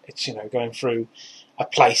is that. It's, you know, going through a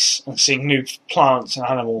place and seeing new plants and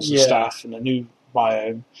animals and stuff and a new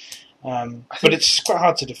biome. But it's quite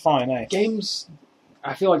hard to define, eh?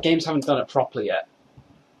 I feel like games haven't done it properly yet.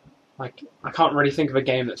 Like, I can't really think of a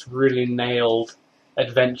game that's really nailed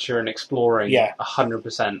adventure and exploring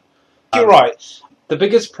 100%. You're right. The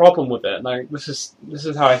biggest problem with it, like this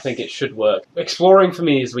is how I think it should work. Exploring for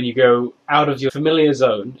me is when you go out of your familiar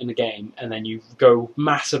zone in a game and then you go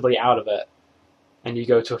massively out of it and you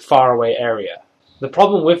go to a faraway area. The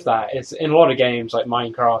problem with that is in a lot of games like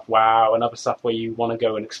Minecraft, WoW, and other stuff where you want to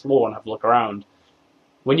go and explore and have a look around,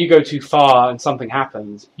 when you go too far and something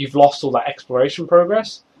happens, you've lost all that exploration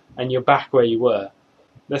progress and you're back where you were.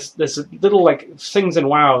 There's little like things in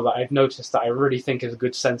WoW that I've noticed that I really think is a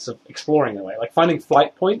good sense of exploring in a way. Like finding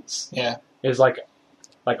flight points is like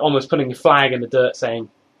almost putting a flag in the dirt saying,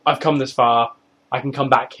 I've come this far, I can come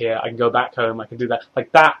back here, I can go back home, I can do that.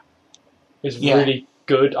 Like that is really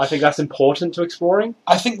good. I think that's important to exploring.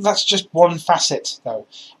 I think that's just one facet, though.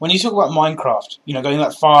 When you talk about Minecraft, you know, going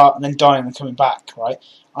that far and then dying and coming back, right?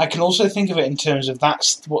 I can also think of it in terms of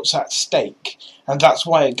that's what's at stake, and that's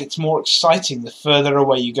why it gets more exciting the further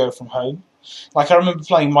away you go from home. Like, I remember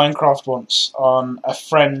playing Minecraft once on a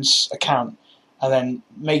friend's account, and then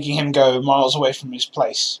making him go miles away from his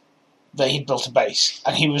place that he'd built a base,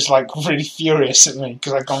 and he was like really furious at me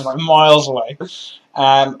because I'd gone like miles away.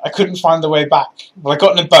 I couldn't find the way back. Well, I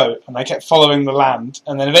got in a boat and I kept following the land,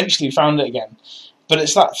 and then eventually found it again. But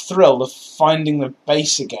it's that thrill of finding the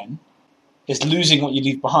base again, is losing what you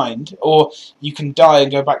leave behind, or you can die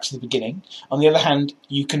and go back to the beginning. On the other hand,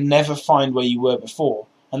 you can never find where you were before,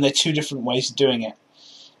 and they're two different ways of doing it.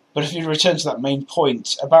 But if you return to that main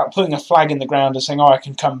point about putting a flag in the ground and saying, oh, I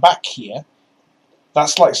can come back here,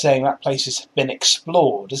 that's like saying that place has been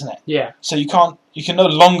explored, isn't it? Yeah. So you can no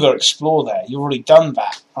longer explore there. You've already done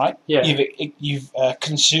that, right? Yeah. You've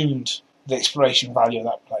consumed the exploration value of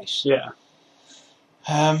that place. Yeah.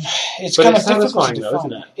 It's but kind it's of difficult to satisfying, define. though,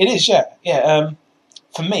 isn't it? It is, yeah.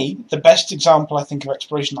 For me, the best example I think of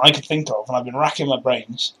exploration I could think of, and I've been racking my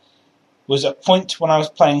brains, was a point when I was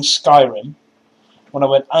playing Skyrim, when I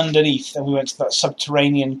went underneath and we went to that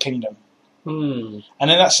subterranean kingdom. And in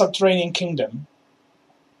that subterranean kingdom,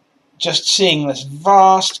 just seeing this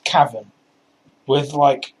vast cavern with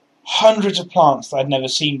like hundreds of plants that I'd never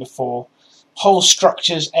seen before, whole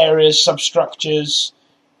structures, areas, substructures,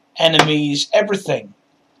 enemies, everything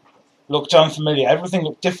looked unfamiliar, everything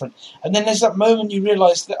looked different. And then there's that moment you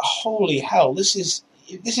realise that, holy hell, this is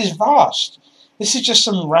vast. This is just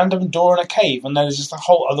some random door in a cave, and there's just a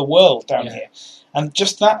whole other world down here. And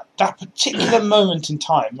just that particular moment in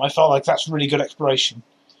time, I felt like that's really good exploration.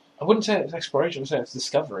 I wouldn't say it's exploration, I'd say it's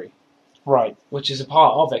discovery. Right. Which is a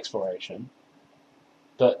part of exploration.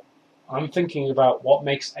 But I'm thinking about what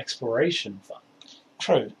makes exploration fun.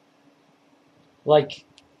 True. Like,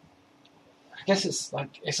 I guess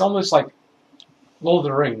it's almost like Lord of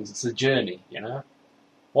the Rings, it's a journey, you know?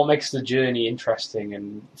 What makes the journey interesting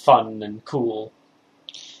and fun and cool?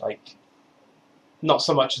 Like, not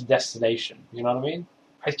so much the destination, you know what I mean?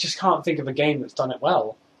 I just can't think of a game that's done it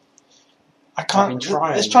well. I can't.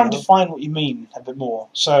 Let's try and define what you mean a bit more.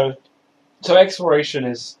 So exploration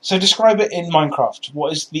is... So describe it in Minecraft.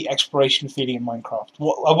 What is the exploration feeling in Minecraft?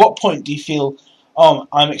 At what point do you feel, oh,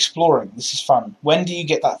 I'm exploring, this is fun? When do you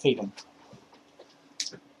get that feeling?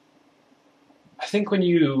 I think when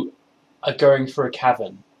you going through a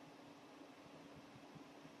cavern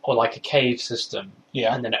or like a cave system,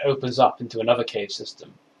 Yeah. and then it opens up into another cave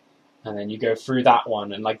system, and then you go through that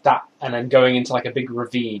one, and like that, and then going into like a big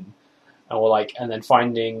ravine, or like, and then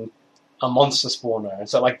finding a monster spawner, and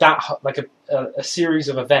so like that, like a series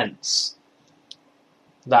of events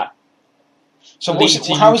that So lead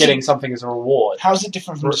to you getting something as a reward. How is it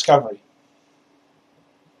different from Discovery?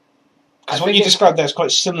 Because I what think you described there is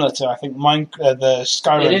quite similar to, I think, the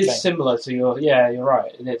Skyrim It is thing. similar to your. Yeah, you're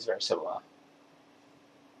right. It is very similar.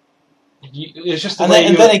 It's just the And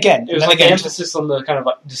way then again, it was like the emphasis on the kind of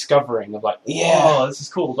like discovering of like, oh, this is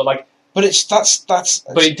cool, but like, but it's that's.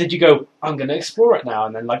 But did you go? I'm going to explore it now,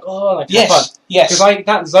 and then like, oh, like have fun. Yes. Because like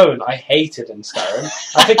that zone, I hated in Skyrim.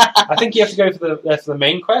 I think you have to go for the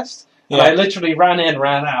main quest. And I literally ran in,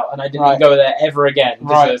 ran out, and I didn't go there ever again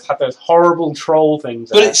because it had those horrible troll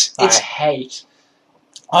things. But I hate.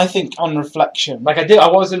 I think on reflection, like I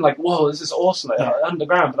wasn't like, whoa, this is awesome,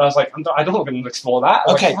 underground. But I was like, I don't want to explore that.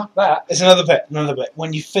 Okay, like, fuck that. There's another bit.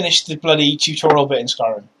 When you finish the bloody tutorial bit in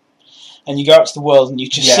Skyrim, and you go out to the world and you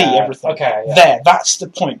just see everything. Okay, yeah. There, that's the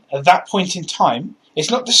point. At that point in time,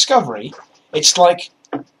 it's not discovery. It's like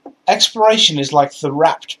exploration is like the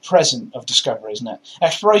wrapped present of discovery, isn't it?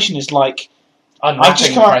 Exploration is like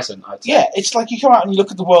unwrapping the present. I'd say. Yeah, it's like you come out and you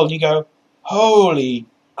look at the world and you go, holy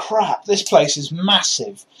crap, this place is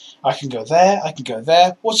massive. I can go there, I can go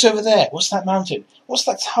there. What's over there? What's that mountain? What's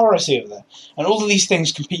that tower I see over there? And all of these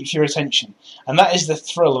things compete for your attention. And that is the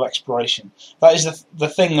thrill of exploration. That is the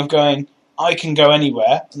thing of going, I can go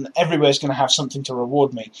anywhere, and everywhere's going to have something to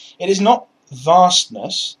reward me. It is not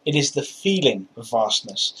vastness, it is the feeling of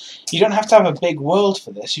vastness. You don't have to have a big world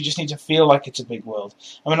for this, you just need to feel like it's a big world.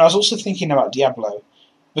 I mean, I was also thinking about Diablo,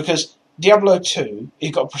 because Diablo 2,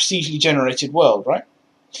 you've got a procedurally generated world, right?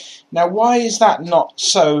 Now, why is that not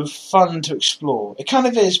so fun to explore? It kind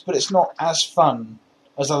of is, but it's not as fun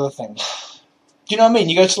as other things. Do you know what I mean?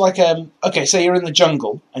 You go to like, okay, say you're in the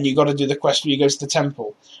jungle, and you've got to do the quest where you go to the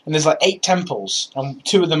temple, and there's like 8 temples, and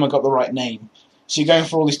 2 of them have got the right name. So you're going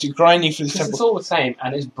for all these, grinding for these temples. It's all the same,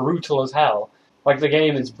 and it's brutal as hell. Like, the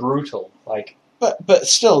game is brutal. Like, But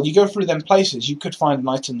still, you go through them places, you could find an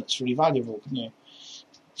item that's really valuable, couldn't you?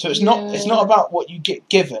 So it's not about what you get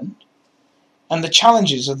given. And the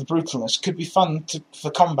challenges of the brutalness could be fun for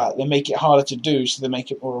combat. They make it harder to do, so they make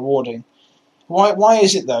it more rewarding. Why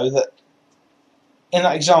is it, though, that in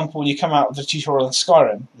that example, you come out with the tutorial in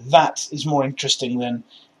Skyrim, that is more interesting than,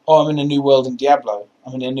 oh, I'm in a new world in Diablo.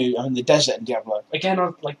 I'm in the desert in Diablo. Again,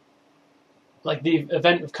 like the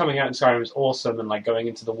event of coming out in Skyrim is awesome, and like going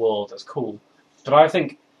into the world is cool. But I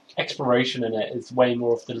think exploration in it is way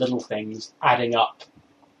more of the little things adding up.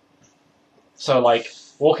 So like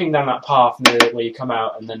walking down that path near where you come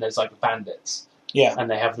out, and then there's like bandits. Yeah. And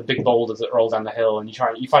they have the big boulders that roll down the hill, and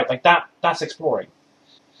you fight like that. That's exploring.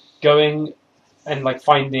 Going and like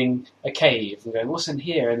finding a cave and going, what's in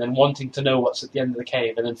here? And then wanting to know what's at the end of the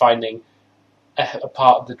cave, and then finding a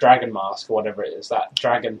part of the dragon mask or whatever it is, that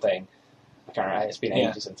dragon thing. I can't remember. It's been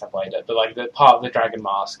ages since I played it, but like the part of the dragon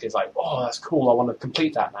mask is like, oh, that's cool. I want to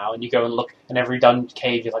complete that now. And you go and look in every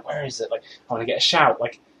cave. You're like, where is it? Like, I want to get a shout.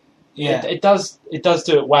 Like. Yeah, it does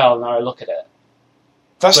do it well. Now I look at it.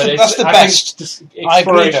 That's the best.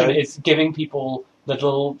 Exploration is giving people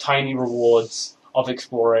little tiny rewards of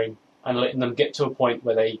exploring and letting them get to a point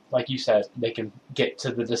where they, like you said, they can get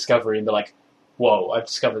to the discovery and be like, "Whoa, I've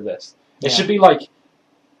discovered this." It should be like,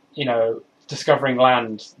 discovering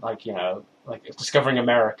land, like discovering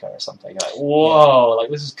America or something. Like, whoa, like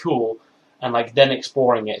this is cool, and like then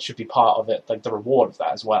exploring it should be part of it, like the reward of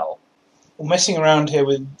that as well. We're messing around here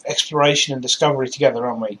with exploration and discovery together,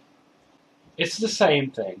 aren't we? It's the same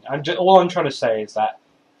thing. All I'm trying to say is that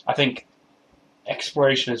I think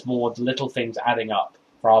exploration is more the little things adding up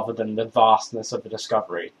rather than the vastness of the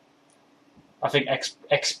discovery. I think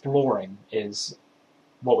exploring is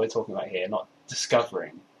what we're talking about here, not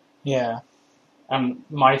discovering. Yeah. And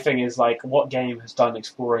my thing is, like, what game has done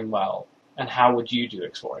exploring well, and how would you do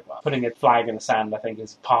exploring well? Putting a flag in the sand, I think,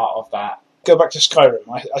 is part of that. Go back to Skyrim.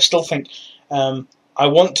 I still think I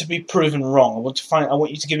want to be proven wrong. I want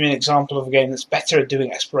you to give me an example of a game that's better at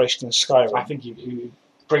doing exploration than Skyrim. I think you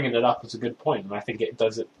bringing it up is a good point, and I think it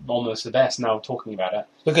does it almost the best now talking about it.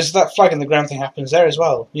 Because that flag in the ground thing happens there as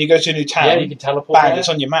well. When you go to a new town, you can teleport. Bang, it's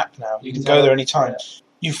on your map now. You can go there any time. Yeah.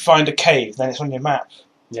 You find a cave, then it's on your map.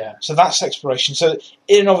 Yeah. So that's exploration. So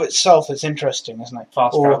in and of itself, it's interesting, isn't it?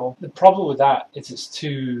 Fast travel. The problem with that is it's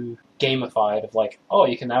too gamified of like, oh,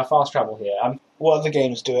 you can now fast travel here. What other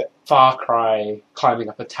games do it? Far Cry climbing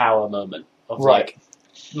up a tower moment of like,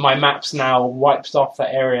 my map's now wiped off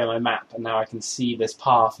that area on my map, and now I can see this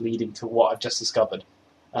path leading to what I've just discovered.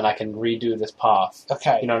 and I can redo this path.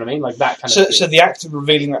 Okay. You know what I mean? Like that kind So, of. so the act of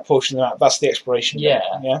revealing that portion of the map, that's the exploration. Yeah.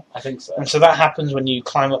 Bit, yeah. I think so. And so that happens when you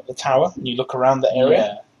climb up the tower and you look around the area.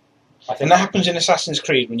 Yeah. I think And that happens in Assassin's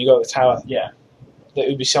Creed when you go to the tower. Yeah. The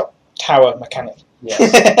Ubisoft tower mechanic. Yes.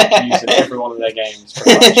 Use it in every one of their games,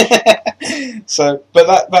 pretty much. So,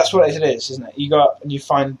 but that's what it is, isn't it? You go up and you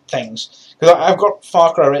find things. Because I've got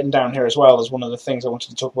Far Cry written down here as well as one of the things I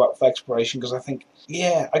wanted to talk about for exploration. Because I think,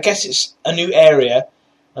 I guess it's a new area,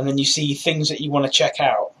 and then you see things that you want to check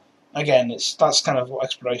out. Again, that's kind of what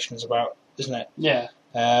exploration is about, isn't it? Yeah.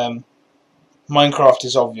 Minecraft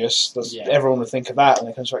is obvious. Everyone would think of that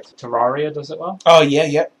when it comes back to Terraria does it well. Oh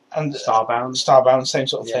yeah, and Starbound, same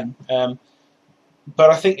sort of thing.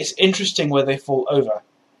 But I think it's interesting where they fall over,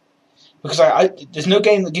 because there's no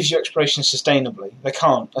game that gives you exploration sustainably. They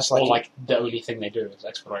can't. That's like the only thing they do is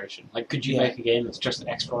exploration. Like, could you make a game that's just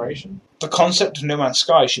exploration? The concept of No Man's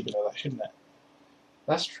Sky should be like that, shouldn't it?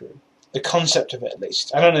 That's true. The concept of it, at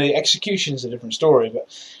least. I don't know. The execution is a different story, but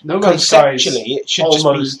No Man's Sky it should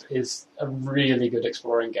almost is a really good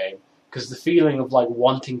exploring game, because the feeling of like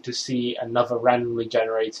wanting to see another randomly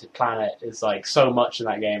generated planet is like so much in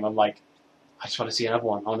that game. I'm like, I just want to see another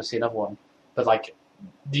one. I want to see another one. But like,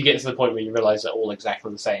 you get to the point where you realise they're all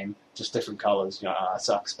exactly the same, just different colours. You know, that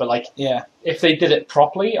sucks. But like, if they did it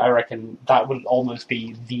properly, I reckon that would almost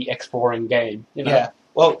be the exploring game. You know? Yeah.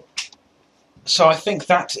 Well, so I think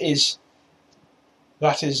that is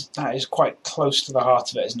quite close to the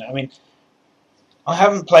heart of it, isn't it? I mean, I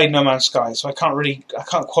haven't played No Man's Sky, so I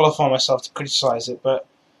can't qualify myself to criticise it. But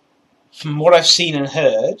from what I've seen and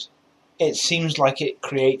heard, it seems like it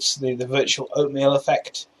creates the virtual oatmeal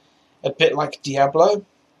effect, a bit like Diablo.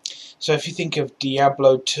 So if you think of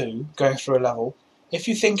Diablo 2, going through a level, if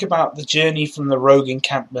you think about the journey from the rogue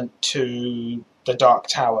encampment to the Dark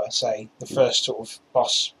Tower, say, the first sort of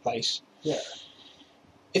boss place. Yeah.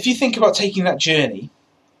 If you think about taking that journey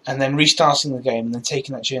and then restarting the game and then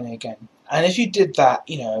taking that journey again, and if you did that,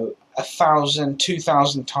 1,000,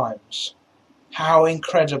 2,000 times, how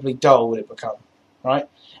incredibly dull would it become, right?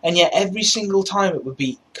 And yet every single time it would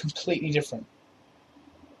be completely different.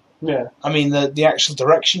 Yeah. I mean, the actual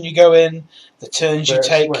direction you go in, the turns you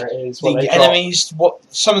take, the enemies,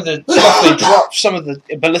 some of the stuff they drop, some of the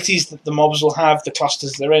abilities that the mobs will have, the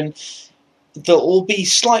clusters they're in, they'll all be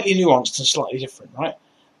slightly nuanced and slightly different, right?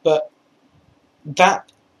 But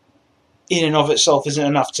that, in and of itself, isn't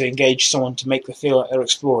enough to engage someone to make them feel like they're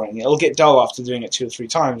exploring. It'll get dull after doing it 2 or 3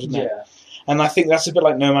 times, isn't it? And I think that's a bit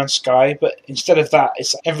like No Man's Sky, but instead of that,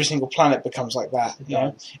 it's every single planet becomes like that.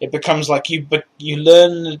 It becomes like you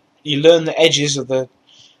learn the edges of the,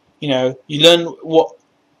 you learn what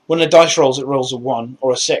when a dice rolls, it rolls a 1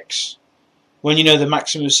 or a 6. When you know the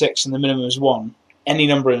maximum is 6 and the minimum is 1, any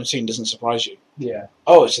number in between doesn't surprise you. Yeah.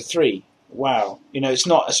 Oh, it's a 3. Wow. It's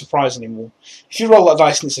not a surprise anymore. If you roll that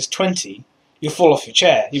dice and it says 20, you'll fall off your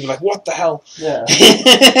chair. You'll be like, what the hell? Yeah.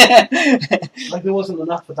 Like, there wasn't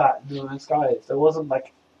enough of that in No Man's Sky. There wasn't,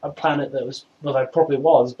 like, a planet that was... Well, there probably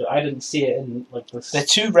was, but I didn't see it in, like, the... They're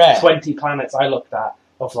too rare. 20 planets I looked at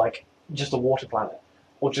of, like, just a water planet.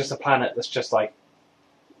 Or just a planet that's just, like,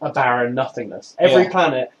 a barren nothingness. Every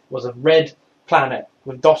planet was a red planet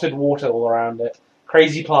with dotted water all around it,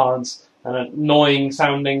 crazy plants, and annoying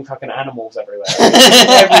sounding fucking animals everywhere.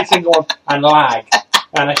 Every single one. And lag.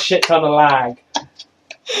 And a shit ton of lag.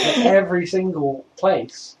 In every single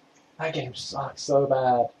place. That game sucks so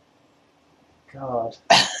bad. God.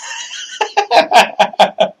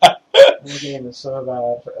 That game is so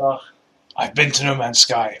bad. Ugh. I've been to No Man's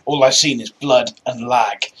Sky. All I've seen is blood and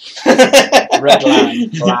lag. Red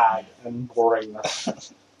lag, and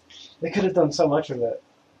boringness. They could have done so much of it.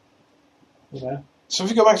 So if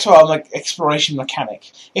we go back to our exploration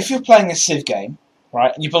mechanic, if you're playing a Civ game,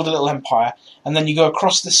 right, and you build a little empire, and then you go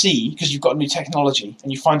across the sea because you've got new technology and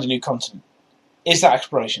you find a new continent, is that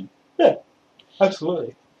exploration? Yeah,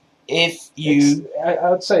 absolutely. I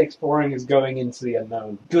would say exploring is going into the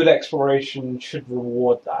unknown. Good exploration should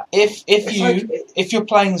reward that. If you're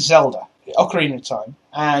playing Zelda, Ocarina of Time,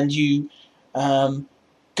 and you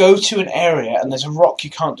go to an area and there's a rock you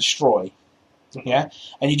can't destroy, and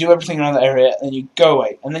you do everything around that area, and you go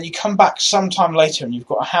away, and then you come back sometime later and you've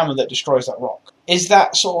got a hammer that destroys that rock. Is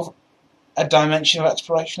that sort of a dimension of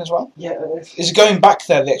exploration as well? Yeah. Is it going back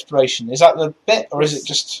there, the exploration? Is that the bit, or is it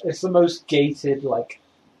just... It's the most gated,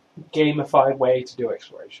 gamified way to do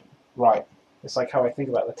exploration. Right. It's like how I think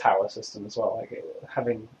about the tower system as well, like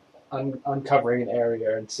having uncovering an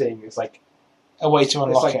area and seeing it's like a way to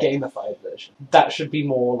unlock it. It's like gamified version. That should be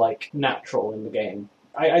more natural in the game.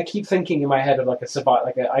 I keep thinking in my head of an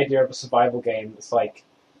idea of a survival game that's like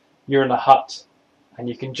you're in a hut and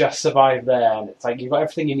you can just survive there, and it's like you've got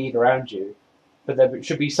everything you need around you, but there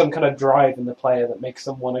should be some kind of drive in the player that makes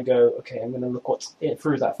them want to go, okay, I'm going to look what's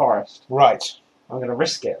through that forest. Right. I'm going to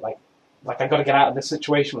risk it. Like I've got to get out of this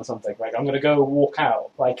situation or something. Like I'm going to go walk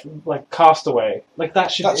out. Like Castaway. Like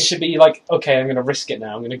it should be like, okay, I'm going to risk it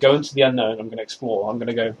now. I'm going to go into the unknown. I'm going to explore. I'm going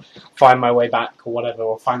to go find my way back or whatever,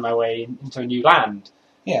 or find my way into a new land.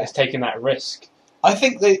 Yeah. It's taking that risk. I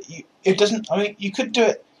think that it doesn't. I mean, you could do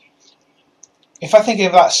it. If I think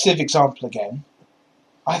of that Civ example again,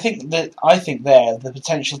 I think there the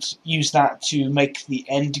potential to use that to make the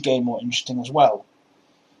end game more interesting as well.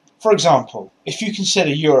 For example, if you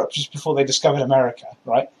consider Europe just before they discovered America,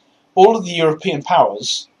 right? All of the European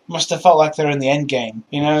powers must have felt like they're in the end game.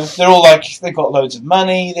 You know, they're all like, they've got loads of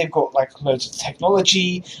money, they've got like loads of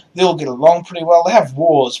technology, they all get along pretty well. They have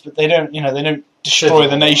wars, but they don't destroy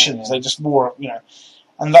the nations. They just war,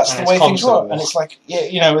 and that's the way things work. And it's like,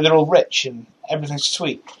 they're all rich and everything's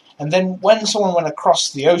sweet. And then when someone went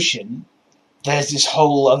across the ocean, there's this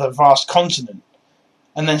whole other vast continent.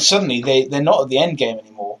 And then suddenly they're not at the end game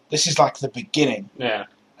anymore. This is like the beginning. Yeah.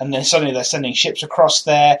 And then suddenly they're sending ships across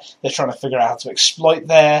there. They're trying to figure out how to exploit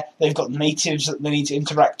there. They've got natives that they need to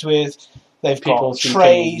interact with. They've got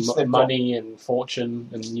trade. They've money and fortune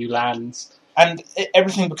and new lands. And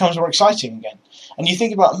everything becomes more exciting again. And you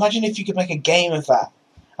think about, imagine if you could make a game of that.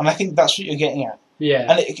 And I think that's what you're getting at.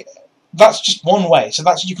 Yeah. And that's just one way. So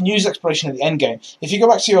you can use exploration at the end game. If you go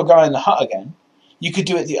back to your guy in the hut again, you could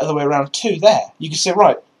do it the other way around too there. You could say,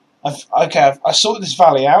 right, I sorted this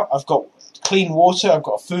valley out. I've got clean water. I've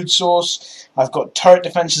got a food source. I've got turret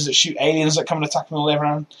defences that shoot aliens that come and attack me all the way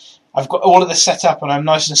around. I've got all of this set up and I'm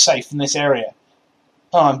nice and safe in this area.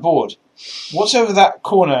 Oh, I'm bored. What's over that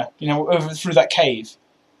corner, over through that cave?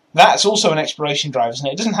 That's also an exploration drive, isn't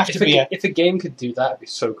it? It doesn't have to be If a game could do that, it'd be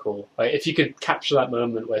so cool. Like, if you could capture that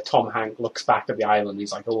moment where Tom Hanks looks back at the island,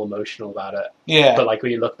 he's like all emotional about it. Yeah. But like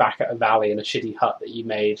when you look back at a valley in a shitty hut that you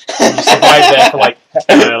made, and you survived there for like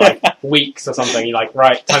weeks or something, you're like,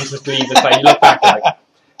 right, time to leave. It's like you look back and like,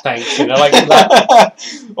 thanks, like that.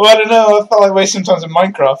 Well, I don't know. I felt like wasting time in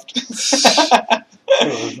Minecraft.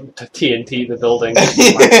 TNT the building.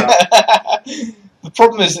 The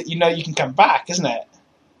problem is that you can come back, isn't it?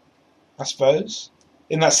 I suppose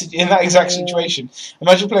in that exact situation.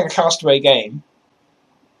 Imagine playing a Castaway game.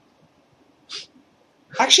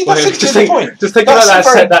 Actually, that's a good point. Just think about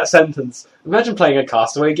that sentence. Imagine playing a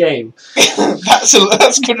Castaway game.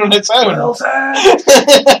 that's good on its own. Wilson!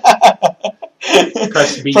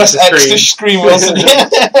 Press X to scream Wilson.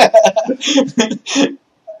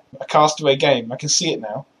 A Castaway game. I can see it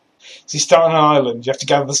now. So you start on an island. You have to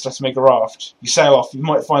gather the stuff to make a raft. You sail off. You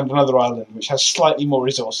might find another island which has slightly more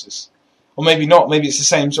resources. Or maybe not. Maybe it's the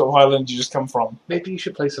same sort of island you just come from. Maybe you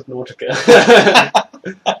should play Subnautica.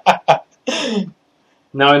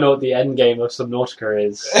 Now I know what the end game of Subnautica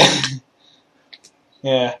is.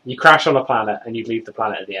 Yeah. You crash on a planet and you leave the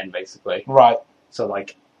planet at the end, basically. Right. So,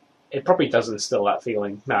 it probably does instill that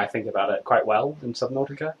feeling, now I think about it, quite well in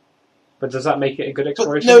Subnautica. But does that make it a good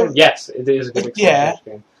exploration game? Yes, it is a good exploration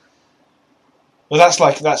game. Well, that's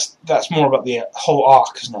more about the whole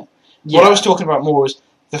arc, isn't it? Yeah. What I was talking about more was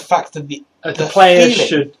the fact that the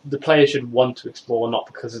player should want to explore, not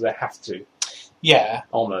because they have to. Yeah,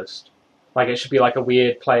 almost. It should be like a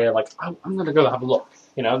weird player. I'm going to go have a look.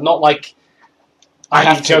 Not like I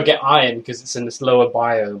have to go get iron because it's in this lower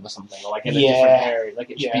biome or something, or in a different area.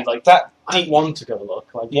 It should be like that. I want to go look.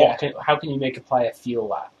 How can you make a player feel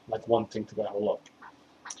that, wanting to go have a look?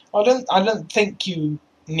 I don't think you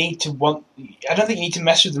need to want. I don't think you need to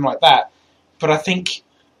mess with them like that. But I think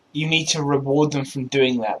you need to reward them from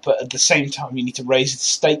doing that, but at the same time you need to raise the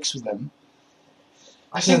stakes with them.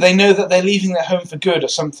 So they know that they're leaving their home for good or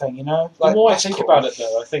something, The more I think about it,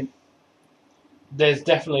 though, I think there's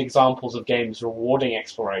definitely examples of games rewarding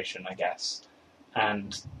exploration, I guess,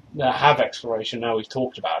 and that have exploration. Now we've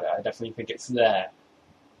talked about it, I definitely think it's there.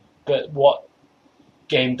 But what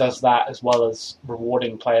game does that as well as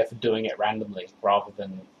rewarding player for doing it randomly rather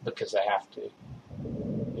than because they have to?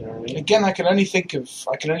 You know what I mean? Again, I can only think of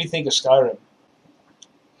Skyrim.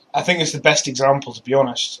 I think it's the best example, to be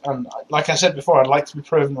honest. And like I said before, I'd like to be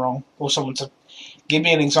proven wrong, or someone to give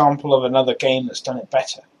me an example of another game that's done it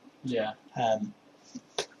better. Yeah.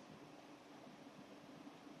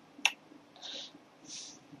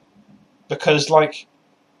 Because I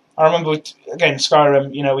remember again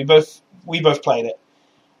Skyrim. We both played it.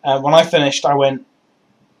 When I finished, I went.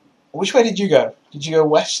 Which way did you go? Did you go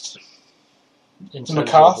west? To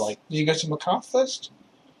Macarth? Did you go to Macarth first?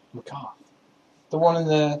 Macarth. The one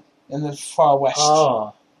in the far west.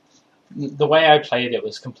 Oh. The way I played it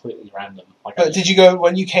was completely random. But did you go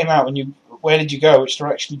when you came out? When you where did you go? Which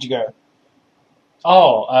direction did you go?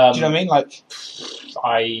 Oh, Do you know what I mean? Like,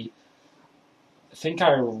 I think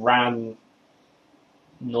I ran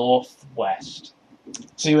northwest.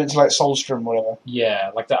 so you went to like Solstrom, whatever.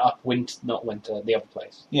 Yeah, like the not Winter, the other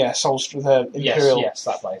place. Yeah, Solstrom, the Imperial. Yes,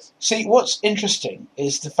 that place. See, what's interesting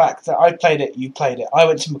is the fact that I played it, you played it. I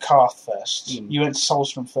went to Macarth first. You went to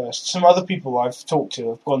Solstrom first. Some other people I've talked to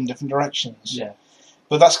have gone in different directions. Yeah.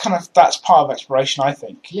 But that's part of exploration, I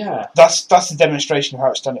think. Yeah. That's the demonstration of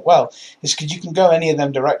how it's done it well. Is because you can go any of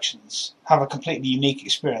them directions, have a completely unique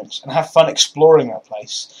experience, and have fun exploring that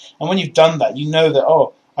place. And when you've done that, you know that,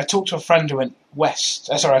 oh, I talked to a friend who went west.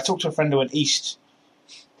 I talked to a friend who went east.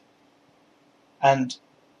 And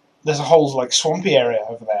there's a whole like swampy area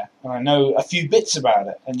over there, and I know a few bits about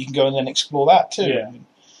it, and you can go and then explore that too. Yeah.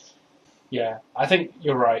 Yeah, I think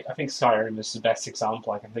you're right. I think Skyrim is the best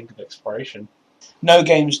example I can think of exploration. No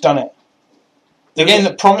game's done it. The game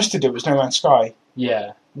that promised to do it was No Man's Sky.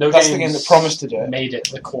 Yeah. That's the game that promised to do it. Made it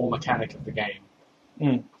the core mechanic of the game.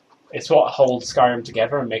 Mm. It's what holds Skyrim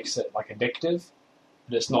together and makes it like addictive,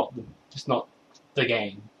 but it's not the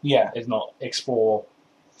game. Yeah. It's not explore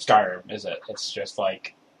Skyrim, is it? It's just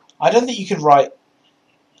like... I don't think you could write...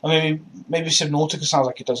 I mean, maybe Subnautica sounds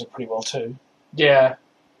like it does it pretty well too. Yeah.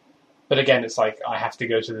 But again, it's like, I have to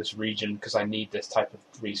go to this region because I need this type of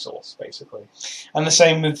resource, basically. And the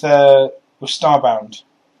same with Starbound.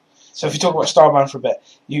 So if you talk about Starbound for a bit,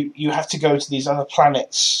 you have to go to these other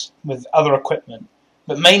planets with other equipment.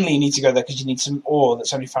 But mainly you need to go there because you need some ore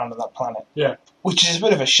that's only found on that planet. Yeah. Which is a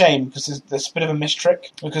bit of a shame because there's a bit of a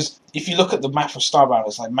mistrick. Because if you look at the map of Starbound,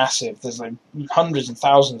 it's like massive. There's like hundreds and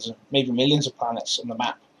thousands, maybe millions of planets on the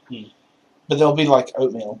map. But there'll be like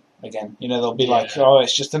oatmeal again. They'll be like, oh,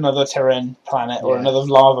 it's just another Terran planet or another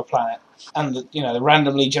lava planet. And the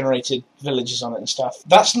randomly generated villages on it and stuff.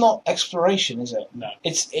 That's not exploration, is it? No.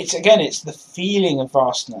 It's the feeling of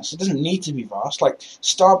vastness. It doesn't need to be vast. Like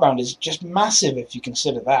Starbound is just massive if you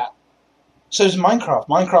consider that. So is Minecraft.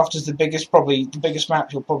 Minecraft is probably the biggest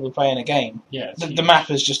map you'll probably play in a game. Yeah. The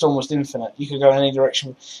map is just almost infinite. You could go in any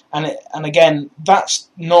direction, and again, that's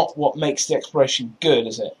not what makes the exploration good,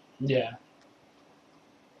 is it? Yeah.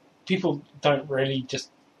 People don't really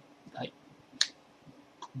just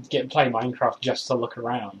play Minecraft just to look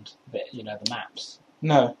around the maps.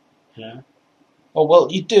 No. Yeah. Oh well,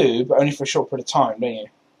 you do, but only for a short period of time, don't you?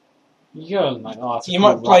 You go and you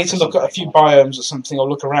might play to look at a few biomes or something, or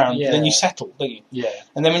look around. Yeah. And then you settle, don't you? Yeah.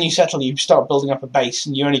 And then when you settle, you start building up a base,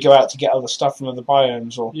 and you only go out to get other stuff from other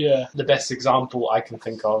biomes. Or the best example I can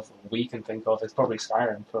think of, we can think of, is probably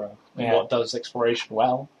Skyrim for what does exploration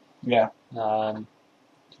well. Yeah.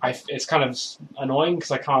 It's kind of annoying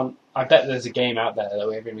because I bet there's a game out there that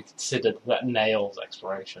we haven't even considered that nails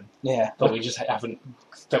exploration. Yeah. But we just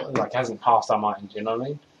hasn't passed our mind, you know what I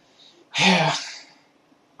mean? Yeah.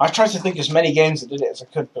 I tried to think as many games that did it as I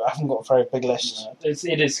could, but I haven't got a very big list. No,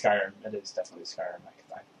 it is Skyrim. It is definitely Skyrim.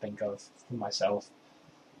 I think of for myself.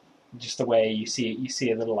 Just the way you see it, you see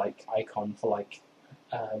a little icon for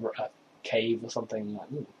a cave or something.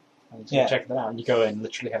 Like, ooh, I need to check that out. And you go in,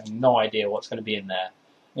 literally have no idea what's going to be in there.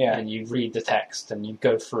 Yeah. And you read the text and you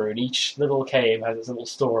go through, and each little cave has its little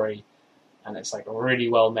story, and it's really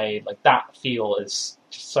well made. Like that feel is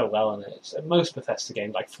just so well in it. It's, most Bethesda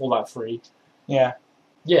games, like Fallout 3. Yeah.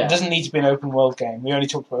 Yeah. It doesn't need to be an open world game. We only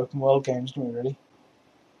talked about open world games, don't we, really?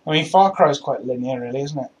 I mean, Far Cry is quite linear, really,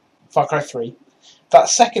 isn't it? Far Cry 3. That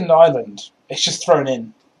second island, it's just thrown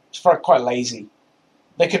in. It's quite lazy.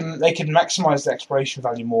 They could maximise the exploration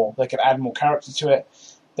value more. They could add more character to it.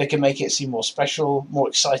 They could make it seem more special, more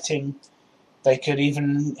exciting. They could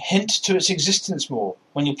even hint to its existence more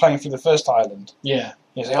when you're playing through the first island. Yeah.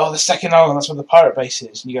 You say, oh, the second island, that's where the pirate base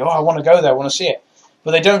is. And you go, oh, I want to go there, I want to see it.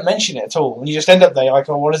 But they don't mention it at all. And you just end up there, you're like,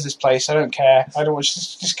 oh, what is this place? I don't care. I don't want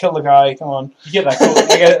just kill the guy, come on. You get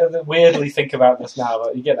that I weirdly think about this now,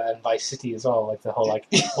 but you get that in Vice City as well. Like the whole,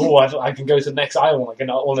 oh, I can go to the next island, like in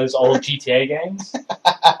all those old GTA games.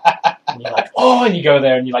 And you're like, oh, and you go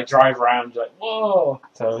there and you drive around, you're like, whoa.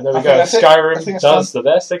 So there we go. Skyrim does the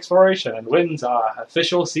best exploration and wins our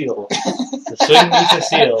official seal. The Swing Meter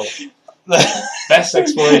Seal. Best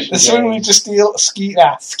exploration. The Swing Meter Skeel.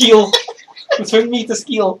 Skeel. The Swing Meter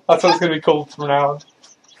Skeel. That's what it's going to be called from now on.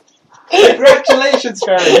 Congratulations,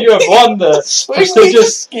 Skyrim. You have won the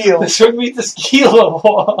prestigious the Swing Meter Skeel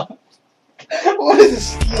Award. What is a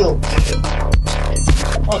skeel?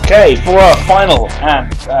 Okay, for our final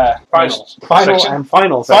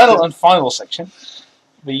section,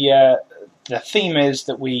 the theme is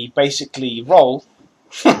that we basically roll.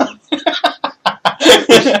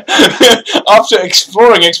 After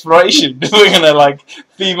exploration, we're gonna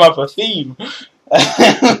theme up a theme.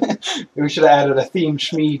 We should have added a theme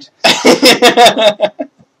Schmied.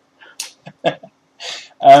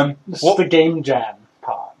 This is the game jam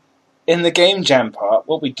part. In the game jam part,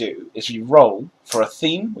 what we do is we roll for a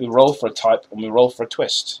theme, we roll for a type, and we roll for a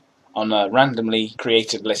twist on a randomly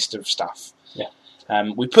created list of stuff. Yeah.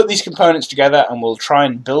 We put these components together, and we'll try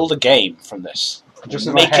and build a game from this. Just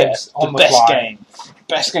in make my head, it the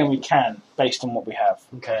best game we can based on what we have.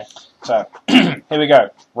 Okay. So here we go.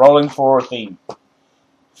 Rolling for a theme.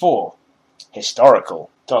 4.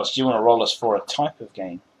 Historical. Dots, do you want to roll us for a type of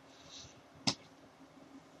game?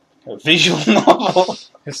 A visual novel.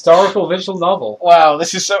 Historical visual novel. Wow,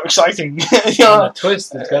 this is so exciting. And the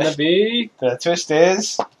twist is going to be... The twist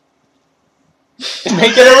is...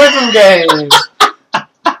 make it a rhythm game!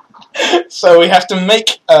 So we have to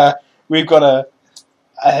make... we've got a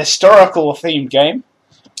historical themed game,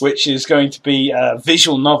 which is going to be a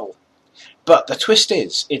visual novel. But the twist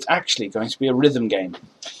is, it's actually going to be a rhythm game.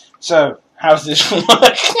 So, how does this work?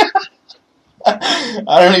 I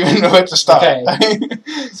don't even know where to start. Okay.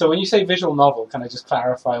 So when you say visual novel, can I just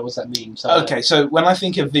clarify what does that mean? So when I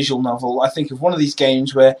think of visual novel, I think of one of these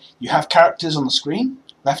games where you have characters on the screen,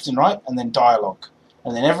 left and right, and then dialogue.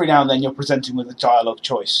 And then every now and then you're presenting with a dialogue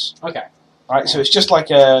choice. Okay. Right, so it's just like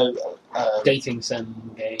a dating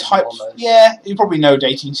sim game type. almost. Yeah, you probably know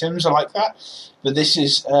dating sims are like that. But this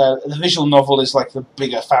is, the visual novel is like the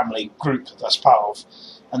bigger family group that's part of.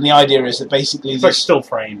 And the idea is that basically... It's like still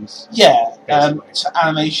frames. Yeah, so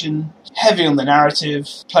animation, heavy on the narrative,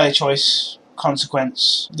 player choice,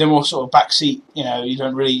 consequence. They're more sort of backseat,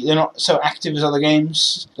 they're not so active as other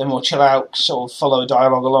games. They're more chill out, sort of follow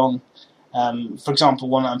dialogue along. For example,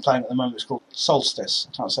 one that I'm playing at the moment is called Solstice.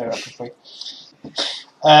 I can't say that quickly.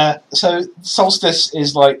 So Solstice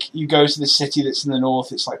is like, you go to this city that's in the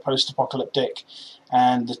north, it's like post-apocalyptic,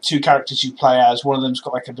 and the two characters you play as, one of them's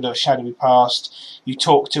got like a bit of a shadowy past. You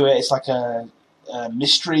talk to it, it's like a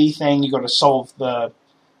mystery thing, you've got to solve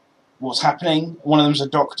what's happening. One of them's a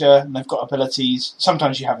doctor, and they've got abilities.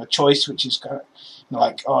 Sometimes you have a choice, which is kind of,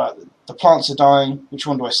 like, the plants are dying, which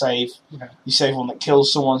one do I save? Okay. You save one that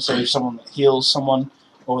kills someone, save someone that heals someone,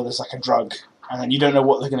 or there's like a drug. And then you don't know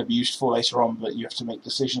what they're going to be used for later on, but you have to make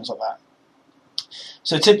decisions like that.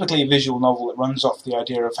 So typically a visual novel that runs off the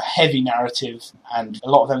idea of a heavy narrative and a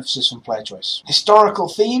lot of emphasis on player choice. Historical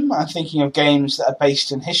theme, I'm thinking of games that are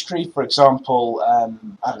based in history. For example, I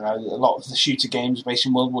don't know, a lot of the shooter games are based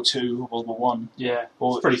in World War II or World War One. Yeah,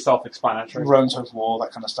 or it's pretty self-explanatory. Rome Total War,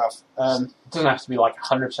 that kind of stuff. It doesn't have to be like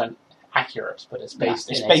 100% accurate, but it's based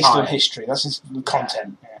on history. That's its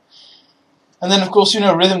content. Yeah. And then, of course,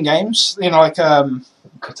 rhythm games. Like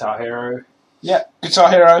Guitar Hero. Yeah,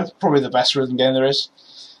 Guitar Hero, probably the best rhythm game there is.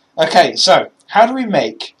 Okay, so how do we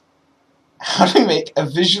make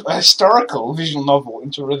a historical visual novel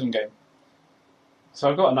into a rhythm game?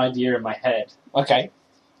 So I've got an idea in my head. Okay.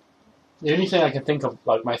 The only thing I can think of,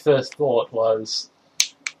 like my first thought was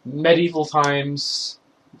medieval times.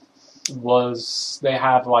 They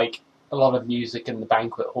have like a lot of music in the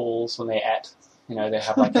banquet halls when they ate. They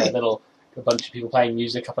have like a bunch of people playing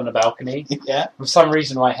music up on the balcony. Yeah. For some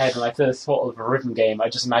reason in my head, when I first thought of a rhythm game, I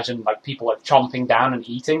just imagined like people like chomping down and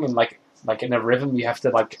eating, and like in a rhythm you have to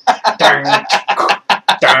like dang,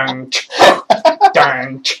 dang,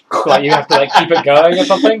 dang, like you have to like keep it going or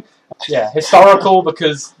something. Yeah, historical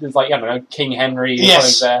because there's like, I don't know, King Henry.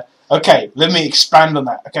 Yes. There. Okay, let me expand on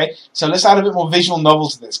that. Okay, so let's add a bit more visual novel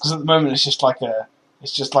to this, because at the moment it's just like a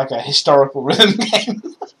historical rhythm game.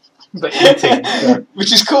 But eating, so.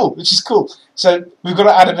 which is cool. So we've got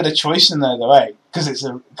to add a bit of choice in there, though, because it's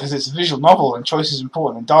a visual novel and choice is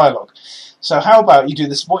important in dialogue. So how about you do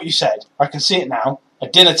this? What you said, I can see it now. A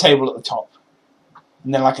dinner table at the top,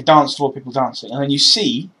 and then like a dance floor, people dancing, and then you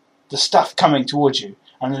see the stuff coming towards you,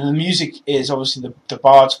 and then the music is obviously the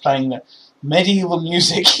bards playing the medieval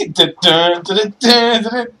music. What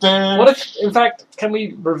if, in fact, can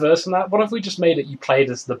we reverse on that? What if we just made it you played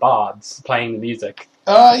as the bards playing the music?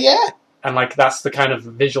 Yeah. And like that's the kind of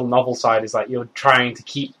visual novel side, is like you're trying to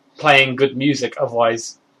keep playing good music,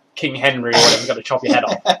 otherwise King Henry or whatever's going to chop your head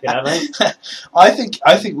off. You know what I mean?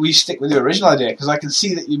 I think we stick with your original idea, because I can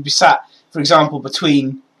see that you'd be sat, for example,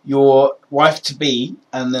 between your wife to be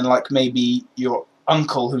and then like maybe your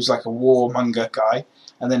uncle who's like a warmonger guy,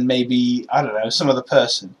 and then maybe, I don't know, some other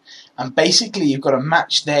person. And basically you've got to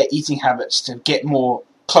match their eating habits to get more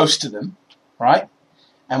close to them, right?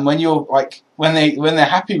 And when you're like, when they're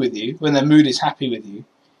happy with you, when their mood is happy with you,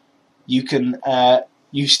 you can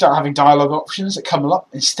you start having dialogue options that come up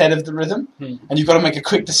instead of the rhythm, and you've got to make a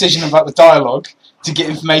quick decision about the dialogue to get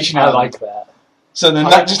information out. I like that. So then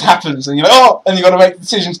that just happens, and you're like, oh, and you've got to make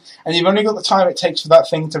decisions, and you've only got the time it takes for that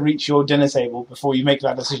thing to reach your dinner table before you make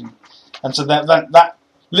that decision. And so that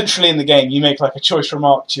literally in the game, you make like a choice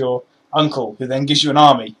remark to your uncle, who then gives you an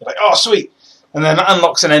army. You're like, oh, sweet, and then that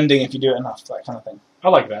unlocks an ending if you do it enough, that kind of thing. I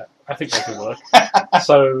like that. I think that could work.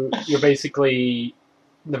 So you're basically,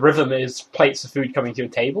 the rhythm is plates of food coming to your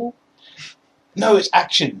table? No, it's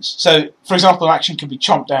actions. So, for example, an action could be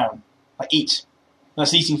chomp down, like eat.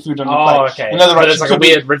 That's eating food on your plate. Oh, okay. Another but action there's like could a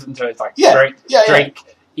weird rhythm to it. It's like drink,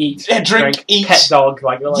 eat. Yeah, drink, eat. Pet dog.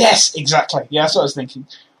 Like yes, exactly. Yeah, that's what I was thinking.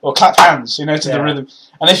 Or clap hands, to the rhythm.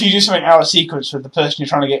 And if you do something out of sequence with the person you're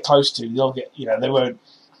trying to get close to, they'll get,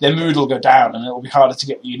 their mood will go down, and it will be harder to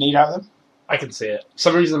get what you need out of them. I can see it. For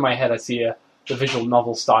some reason in my head, I see the visual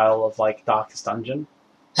novel style of like Darkest Dungeon,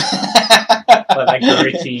 like that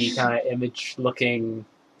gritty kind of image-looking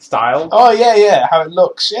style. Oh yeah, how it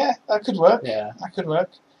looks. Yeah, that could work. Yeah, that could work.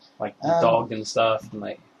 Like the dog and stuff, and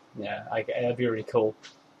like that'd be really cool.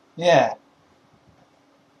 Yeah.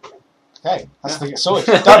 Okay, let's get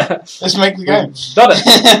sorted. Done. Let's make the game. Done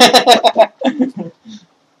it.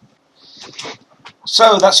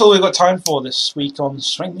 So that's all we've got time for this week on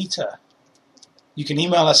Swing Meter. You can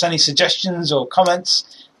email us any suggestions or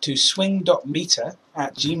comments to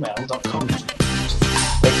swing.meter@gmail.com.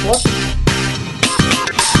 Thanks a lot.